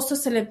 It also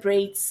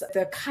celebrates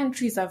the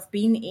countries I've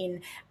been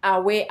in,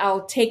 where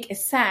I'll take a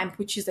samp,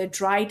 which is a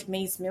dried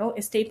maize meal,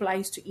 a staple I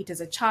used to eat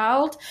as a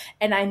child,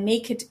 and I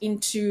make it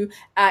into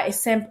a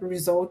samp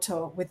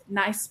risotto with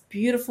nice,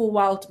 beautiful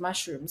wild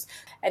mushrooms,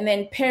 and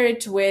then pair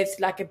it with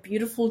like a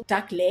beautiful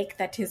duck leg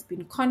that has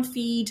been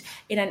confit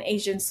in an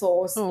Asian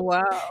sauce. Oh,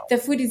 wow. The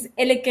food is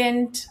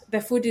elegant.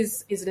 The food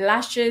is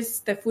luscious.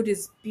 The food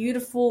is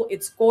beautiful.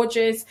 It's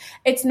gorgeous.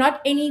 It's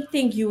not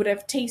anything you would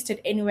have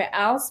tasted anywhere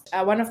else.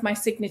 One of my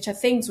signature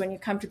things when you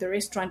come to the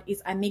restaurant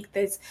is I make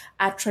this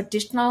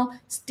traditional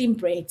steam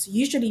breads.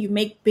 Usually you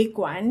make big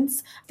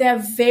ones.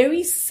 They're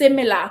very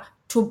similar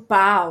to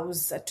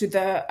baos, to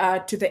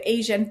the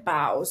Asian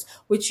baos,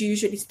 which you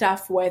usually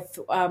stuff with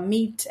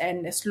meat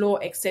and slaw,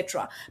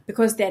 etc.,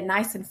 because they're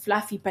nice and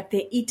fluffy, but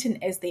they're eaten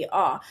as they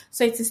are.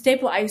 So it's a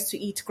staple I used to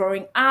eat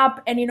growing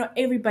up, and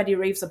everybody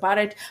raves about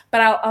it.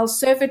 But I'll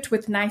serve it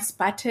with nice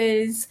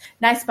butters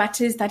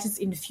that is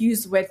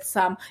infused with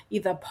some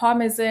either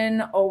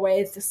parmesan or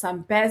with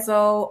some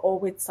basil or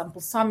with some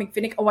balsamic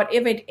vinegar or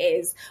whatever it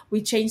is.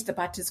 We change the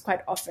butters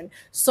quite often.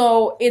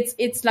 So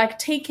it's like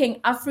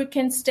taking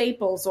African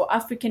staples or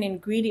African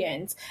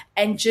ingredients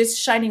and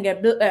just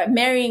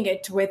marrying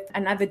it with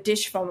another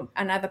dish from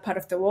another part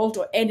of the world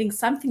or adding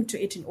something to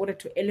it in order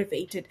to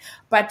elevate it,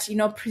 but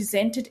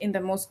present it in the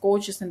most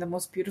gorgeous and the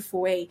most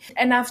beautiful way.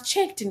 And I've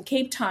checked in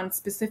Cape Town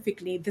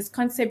specifically, this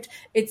concept,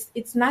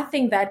 it's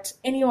nothing that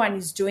anyone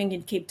is doing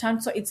in Cape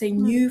Town, so it's a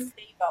new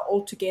flavor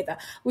altogether,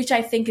 which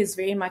I think is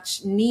very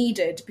much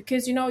needed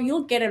because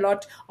you'll get a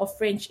lot of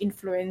French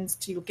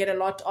influenced, you'll get a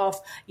lot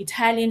of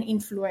Italian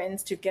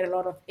influenced, you get a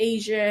lot of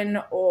Asian,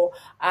 or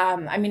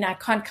I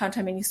can't count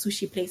how many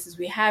sushi places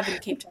we have in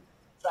Cape Town,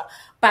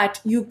 but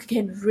you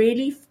can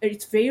really,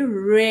 it's very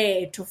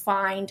rare to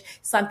find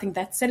something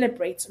that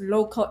celebrates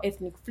local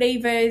ethnic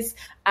flavors,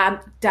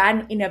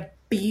 done in a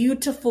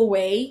beautiful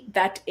way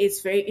that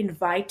is very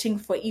inviting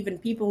for even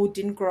people who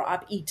didn't grow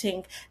up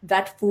eating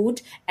that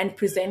food, and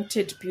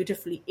presented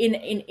beautifully in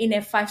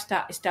a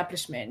 5-star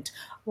establishment.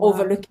 Wow.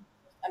 Overlooking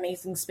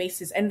amazing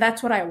spaces. And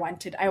that's what I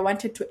wanted. I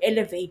wanted to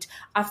elevate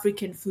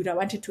African food. I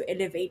wanted to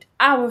elevate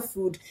our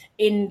food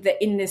in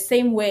the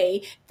same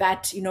way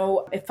that, a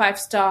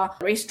 5-star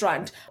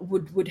restaurant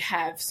would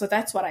have. So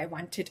that's what I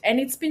wanted. And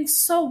it's been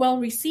so well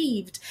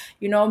received.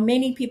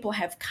 Many people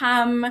have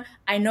come.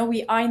 I know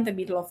we are in the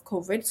middle of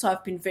COVID, so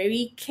I've been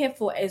very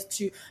careful as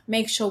to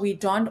make sure we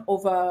don't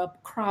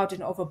overcrowd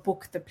and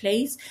overbook the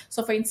place.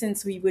 So for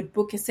instance, we would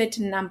book a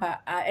certain number,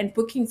 and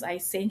bookings are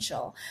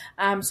essential.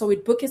 So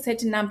we'd book a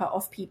certain number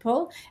of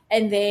people,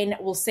 and then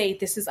we'll say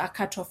this is our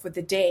cutoff for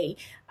the day,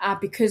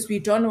 because we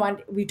don't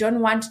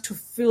want to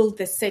fill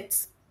the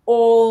sets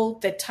all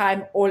the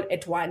time, all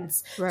at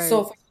once. Right.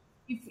 So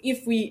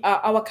if we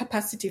our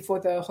capacity for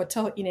the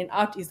hotel in and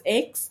out is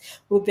X,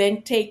 we'll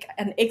then take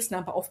an X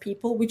number of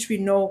people, which we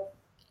know,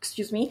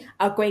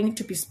 are going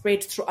to be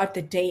spread throughout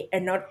the day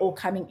and not all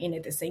coming in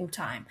at the same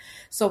time.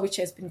 So, which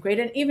has been great.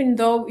 And even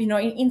though,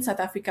 in South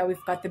Africa,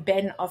 we've got the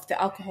ban of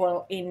the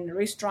alcohol in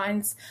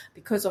restaurants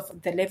because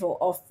of the level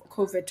of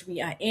COVID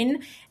we are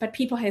in, but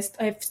people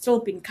have still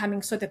been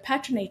coming. So the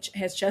patronage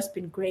has just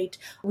been great,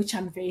 which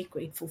I'm very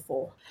grateful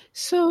for.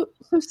 So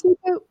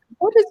Siba,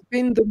 what has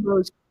been the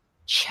most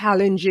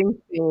challenging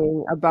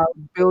thing about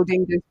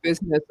building this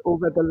business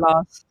over the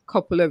last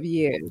couple of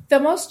years? The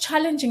most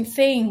challenging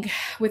thing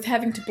with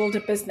having to build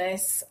a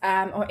business,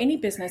 or any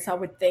business, I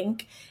would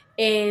think,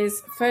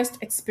 is first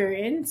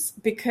experience,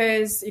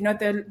 because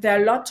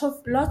there are lots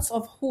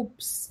of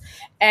hoops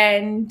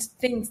and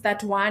things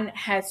that one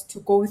has to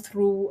go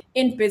through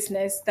in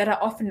business that are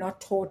often not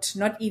taught,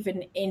 not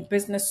even in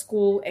business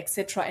school,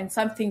 etc. And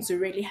some things you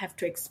really have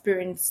to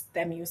experience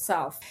them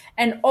yourself.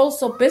 And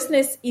also,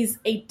 business is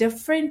a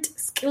different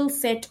skill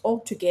set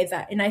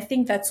altogether, and I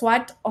think that's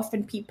what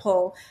often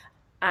people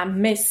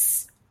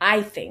miss.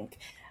 I think,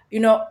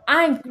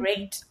 I'm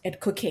great at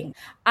cooking.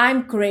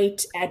 I'm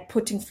great at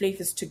putting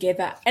flavors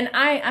together. And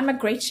I'm a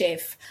great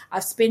chef.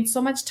 I've spent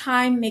so much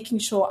time making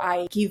sure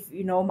I give,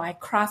 my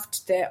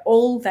craft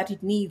all that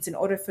it needs in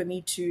order for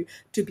me to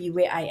be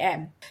where I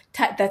am.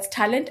 That's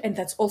talent, and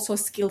that's also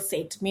skill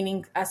set,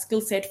 meaning a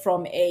skill set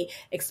from a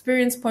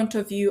experience point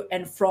of view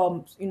and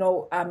from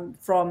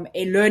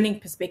a learning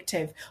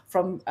perspective,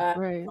 from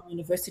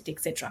university,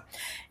 etc.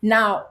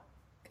 Now,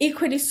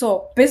 equally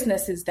so,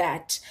 business is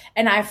that.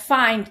 And I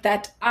find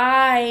that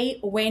I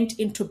went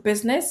into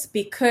business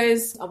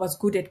because I was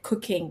good at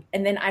cooking.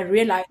 And then I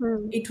realized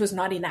it was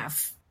not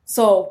enough.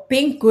 So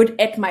being good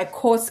at my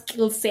core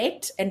skill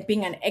set and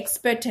being an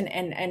expert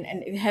and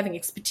having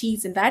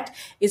expertise in that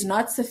is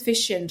not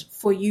sufficient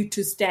for you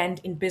to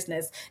stand in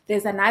business.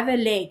 There's another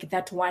leg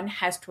that one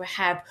has to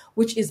have,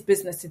 which is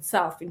business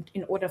itself,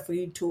 in order for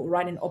you to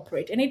run and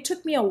operate. And it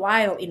took me a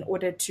while in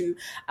order to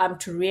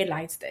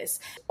realize this.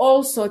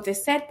 Also, the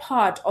sad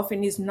part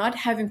often is not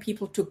having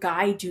people to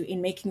guide you in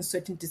making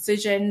certain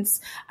decisions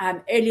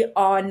early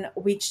on,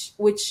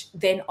 which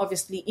then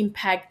obviously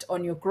impact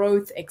on your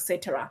growth,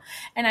 etc.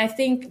 And I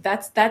think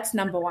that's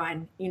number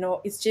one.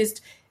 It's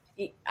just,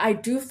 I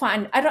do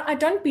find, I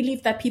don't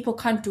believe that people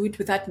can't do it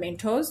without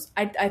mentors.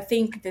 I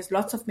think there's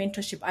lots of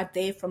mentorship out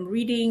there from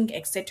reading,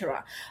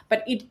 etc.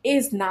 But it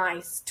is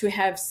nice to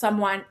have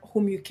someone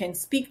whom you can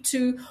speak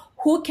to,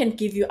 who can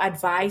give you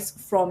advice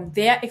from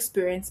their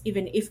experience,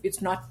 even if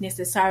it's not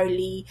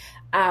necessarily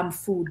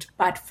food,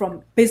 but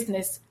from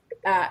business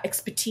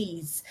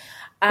expertise.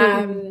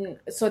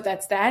 So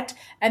that's that.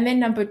 And then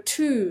number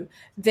two,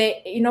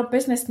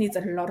 business needs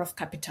a lot of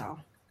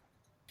capital.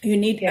 You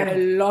need a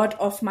lot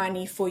of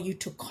money for you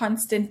to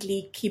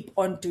constantly keep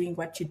on doing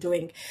what you're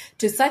doing.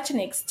 To such an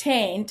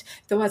extent,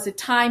 there was a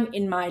time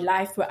in my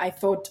life where I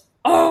thought,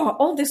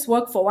 all this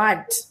work for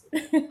what?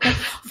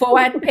 For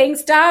what? Paying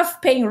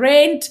staff, paying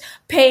rent,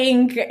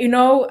 paying,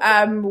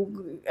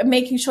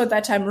 making sure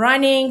that I'm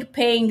running,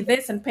 paying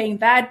this and paying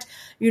that.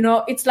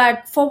 It's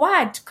like, for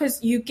what?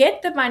 Because you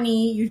get the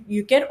money,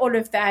 you get all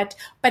of that,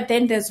 but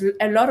then there's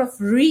a lot of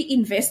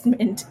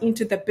reinvestment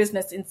into the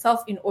business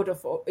itself in order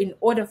for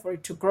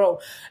it to grow.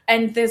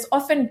 And there's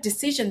often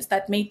decisions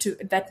that need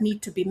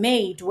to be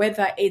made,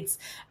 whether it's,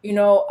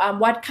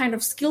 what kind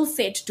of skill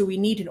set do we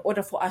need in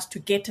order for us to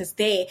get us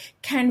there?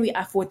 Can we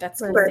afford that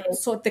skill set?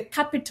 So the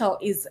capital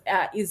is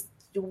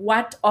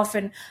what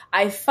often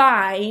I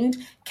find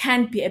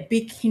can be a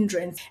big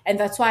hindrance. And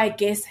that's why I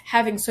guess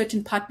having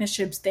certain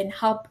partnerships then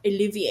help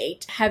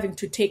alleviate having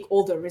to take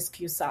all the risk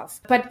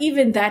yourself. But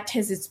even that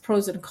has its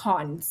pros and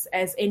cons,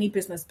 as any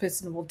business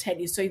person will tell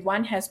you. So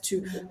one has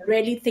to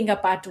really think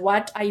about,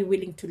 what are you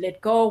willing to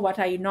let go? What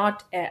are you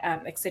not,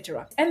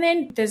 etc. And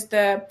then there's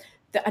the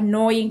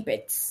annoying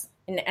bits.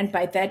 And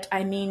by that,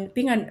 I mean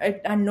being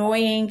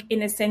annoying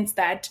in a sense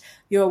that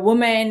you're a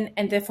woman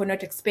and therefore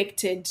not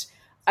expected,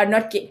 are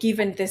not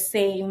given the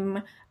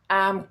same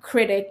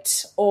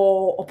credit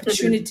or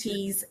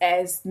opportunities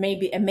as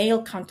maybe a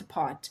male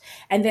counterpart.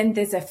 And then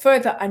there's a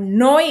further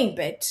annoying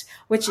bit,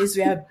 which is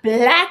you're a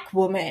Black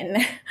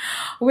woman,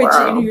 which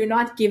you're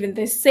not given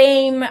the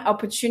same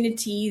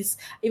opportunities,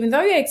 even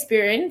though you're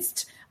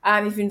experienced,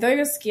 even though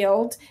you're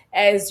skilled,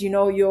 as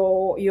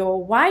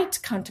your white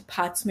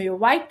counterparts, your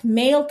white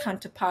male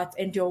counterparts,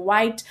 and your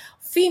white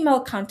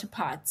female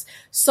counterparts.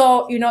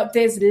 So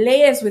there's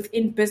layers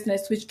within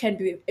business which can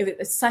be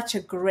such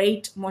a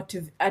great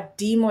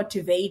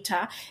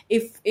demotivator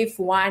if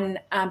one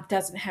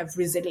doesn't have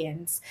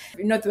resilience.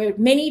 There were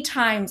many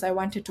times I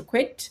wanted to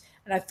quit,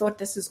 and I thought,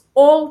 this is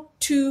all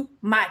too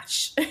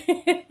much.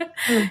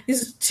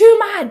 This is too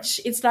much.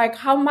 It's like,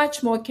 how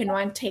much more can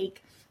one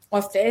take?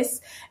 of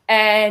this,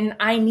 and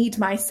I need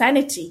my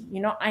sanity.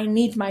 I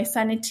need my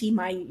sanity.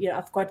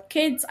 I've got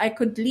kids. I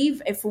could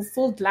live a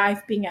fulfilled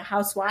life being a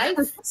housewife.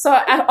 So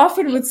I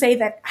often would say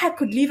that I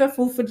could live a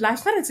fulfilled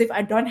life, not as if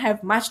I don't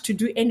have much to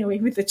do anyway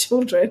with the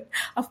children.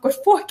 I've got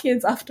 4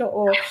 kids after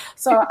all,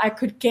 so I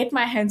could get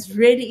my hands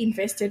really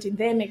invested in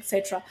them,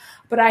 etc.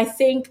 But I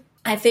think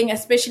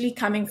especially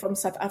coming from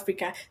South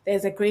Africa,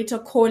 there's a greater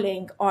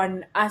calling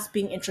on us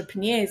being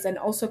entrepreneurs, and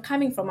also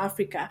coming from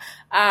Africa,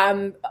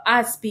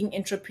 us being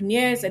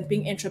entrepreneurs and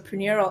being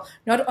entrepreneurial,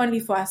 not only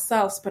for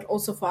ourselves, but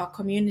also for our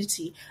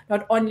community,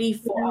 not only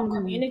for our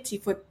community,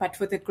 but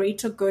for the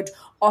greater good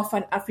of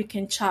an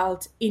African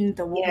child in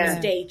the world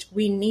stage.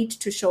 We need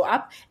to show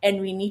up, and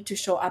we need to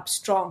show up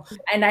strong.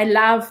 And I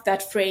love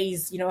that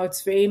phrase,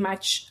 it's very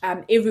much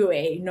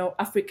everywhere,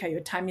 Africa,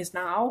 your time is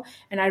now.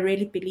 And I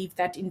really believe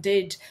that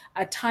indeed,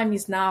 our time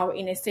is now,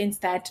 in a sense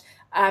that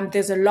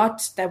there's a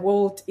lot the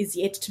world is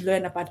yet to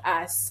learn about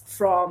us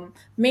from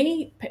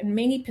many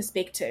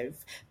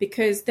perspectives,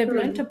 because they've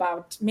learned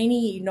about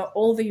many,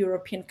 all the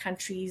European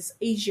countries,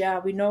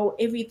 Asia. We know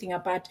everything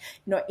about,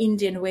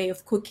 Indian way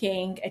of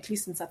cooking, at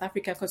least in South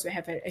Africa, because we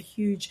have a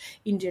huge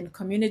Indian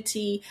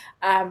community.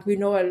 We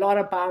know a lot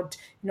about,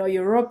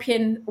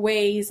 European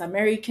ways,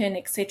 American,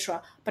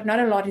 etc. But not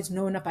a lot is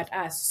known about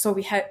us. So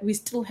we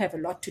still have a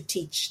lot to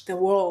teach the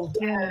world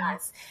about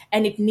us.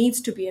 And it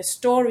needs to be a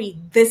story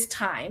this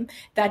time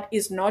that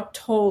is not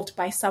told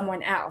by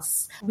someone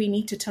else. We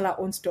need to tell our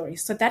own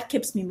stories. So that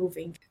keeps me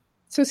moving.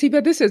 So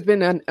Siba, this has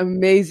been an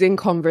amazing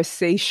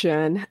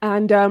conversation.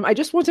 And I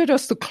just wanted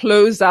us to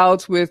close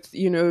out with,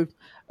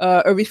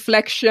 a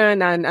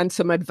reflection and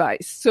some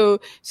advice.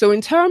 So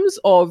in terms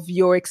of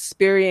your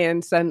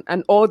experience and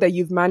all that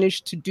you've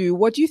managed to do,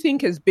 what do you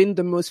think has been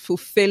the most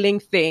fulfilling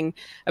thing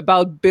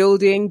about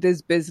building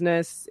this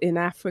business in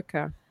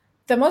Africa?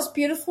 The most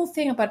beautiful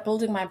thing about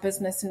building my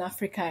business in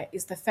Africa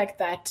is the fact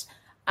that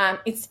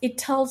it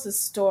tells a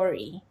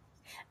story,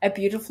 a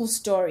beautiful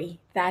story,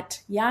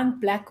 that young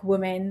Black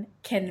women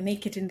can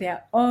make it in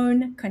their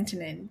own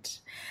continent.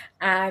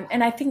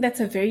 And I think that's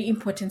a very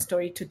important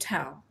story to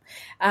tell.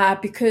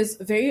 Because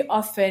very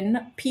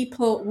often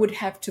people would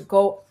have to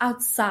go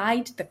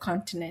outside the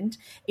continent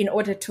in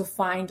order to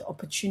find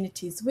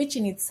opportunities, which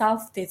in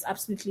itself, there's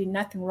absolutely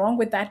nothing wrong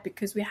with that,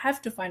 because we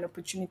have to find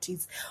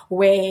opportunities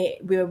where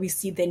we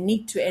see the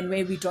need to, and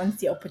where we don't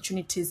see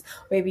opportunities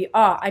where we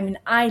are. I mean,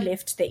 I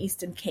left the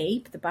Eastern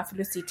Cape, the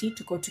Buffalo City,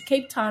 to go to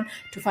Cape Town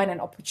to find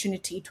an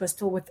opportunity. It was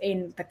still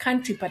within the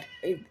country, but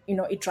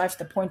it drives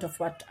the point of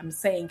what I'm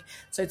saying.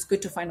 So it's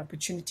good to find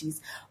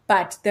opportunities.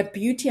 But the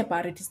beauty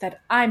about it is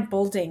that I'm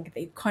building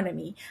the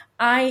economy.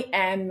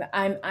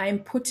 I'm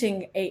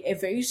putting a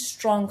very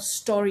strong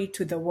story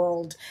to the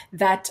world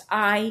that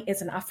I,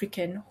 as an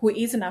African who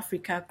is in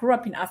Africa, grew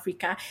up in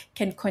Africa,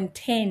 can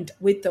contend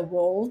with the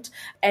world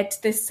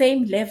at the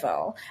same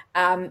level,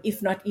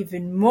 if not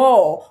even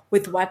more,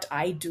 with what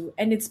I do.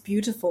 And it's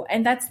beautiful.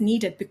 And that's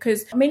needed,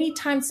 because many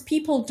times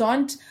people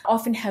don't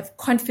often have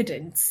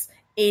confidence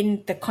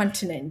in the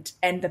continent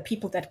and the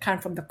people that come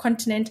from the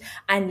continent,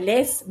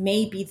 unless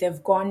maybe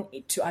they've gone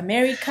to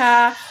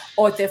America,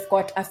 or they've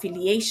got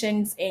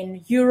affiliations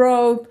in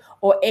Europe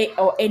or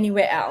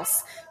anywhere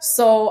else.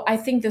 So I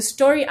think the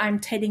story I'm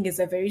telling is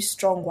a very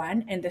strong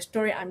one, and the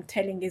story I'm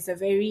telling is a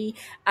very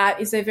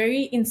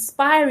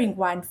inspiring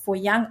one for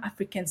young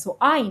Africans who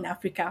are in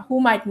Africa,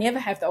 who might never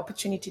have the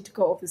opportunity to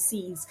go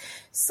overseas.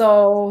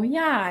 So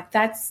yeah,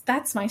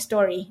 that's my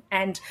story,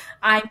 and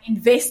I'm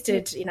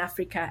invested in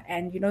Africa.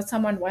 And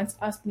someone once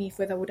asked me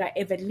whether would I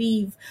ever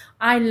leave.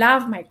 I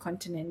love my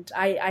continent.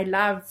 I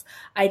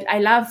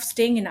love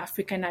staying in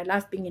Africa, and I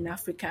love being in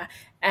Africa.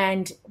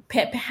 And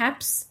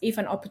perhaps if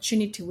an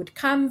opportunity would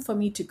come for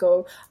me to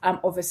go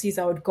overseas,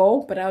 I would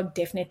go, but I would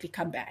definitely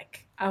come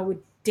back. I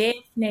would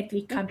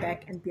definitely come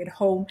back and be at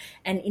home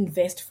and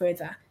invest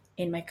further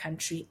in my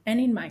country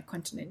and in my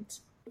continent.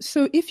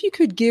 So if you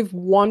could give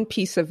one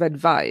piece of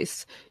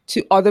advice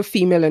to other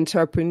female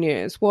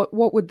entrepreneurs, what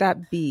would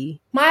that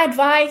be? My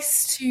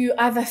advice to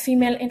other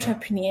female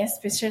entrepreneurs,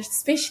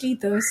 especially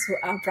those who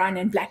are brown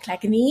and Black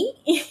like me,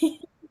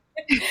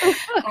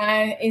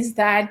 is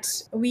that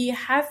we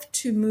have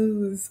to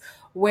move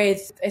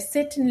with a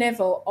certain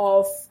level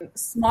of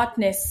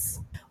smartness.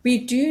 I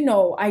do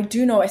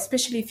know,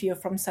 especially if you're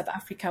from South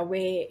Africa,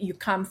 where you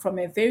come from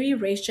a very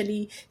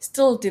racially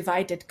still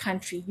divided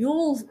country,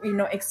 you'll,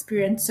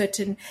 experience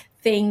certain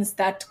things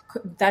that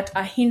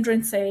are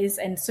hindrances,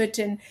 and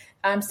certain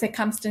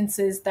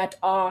circumstances that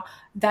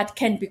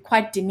can be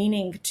quite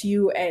demeaning to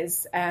you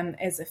as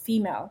a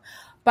female.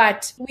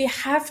 But we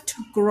have to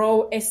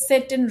grow a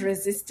certain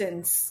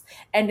resistance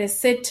and a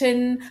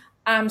certain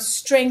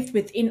strength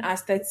within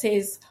us that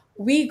says,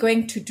 we're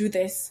going to do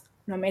this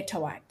no matter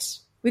what.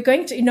 We're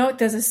going to,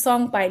 there's a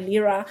song by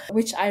Lyra,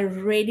 which I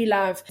really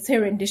love. It's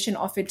her rendition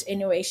of it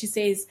anyway. She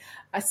says,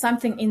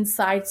 something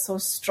inside so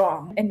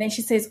strong. And then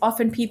she says,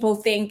 often people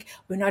think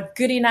we're not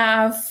good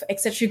enough,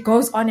 etc. She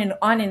goes on and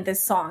on in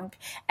this song.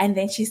 And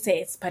then she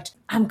says, but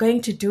I'm going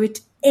to do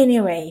it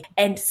anyway,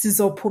 and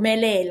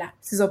sizophumelela.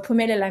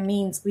 Sizophumelela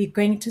means we're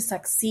going to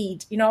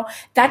succeed. You know,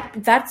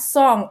 that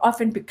song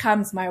often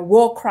becomes my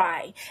war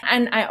cry.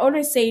 And I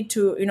always say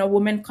to,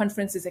 women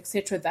conferences,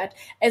 etc., that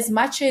as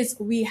much as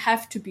we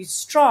have to be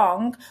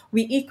strong,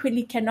 we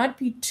equally cannot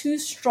be too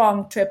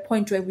strong to a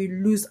point where we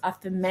lose our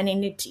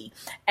femininity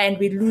and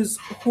we lose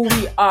who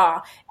we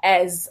are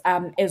as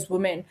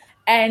women.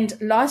 And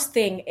last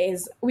thing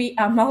is, we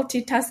are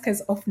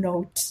multitaskers of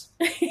note.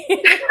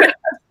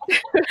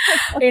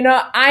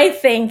 I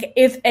think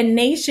if a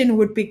nation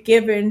would be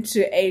given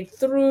to a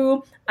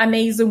true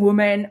amazing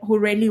woman who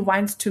really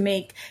wants to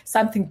make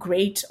something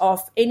great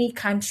of any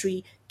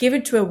country, give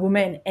it to a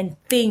woman and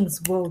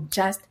things will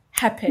just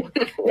happen.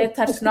 Let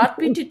us not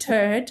be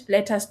deterred.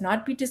 Let us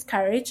not be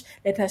discouraged.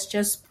 Let us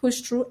just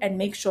push through and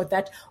make sure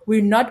that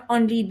we not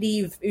only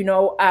leave,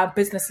 our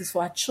businesses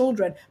for our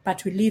children,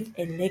 but we leave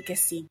a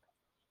legacy.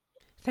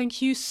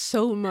 Thank you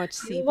so much,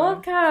 Siba. You're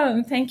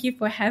welcome. Thank you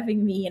for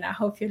having me, and I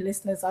hope your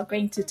listeners are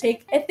going to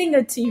take a thing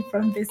or two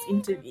from this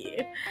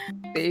interview.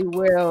 They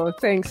will.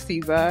 Thanks,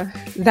 Siba.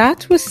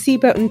 That was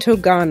Siba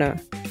Ntogana,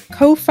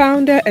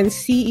 co-founder and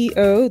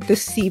CEO, The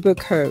Siba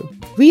Co.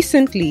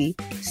 Recently,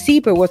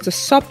 Siba was the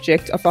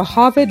subject of a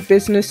Harvard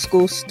Business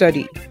School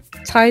study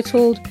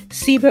titled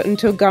Siba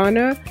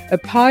Ntogana, a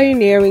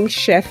Pioneering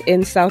Chef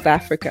in South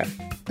Africa.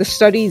 The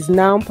study is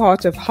now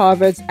part of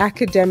Harvard's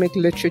academic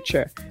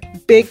literature.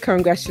 Big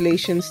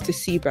congratulations to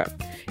Siba.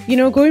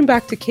 Going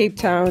back to Cape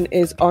Town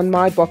is on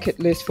my bucket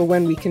list for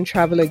when we can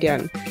travel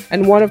again.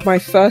 And one of my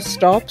first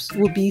stops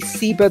will be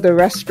Siba the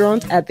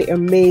restaurant at the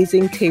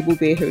amazing Table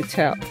Bay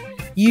Hotel.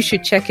 You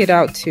should check it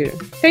out too.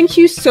 Thank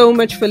you so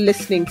much for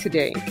listening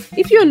today.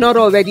 If you're not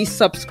already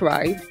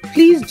subscribed,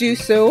 please do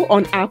so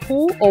on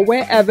Apple or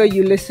wherever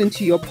you listen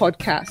to your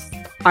podcasts.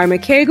 I'm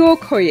Akego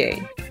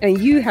Okoye,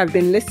 and you have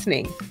been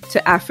listening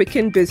to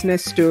African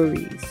Business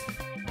Stories.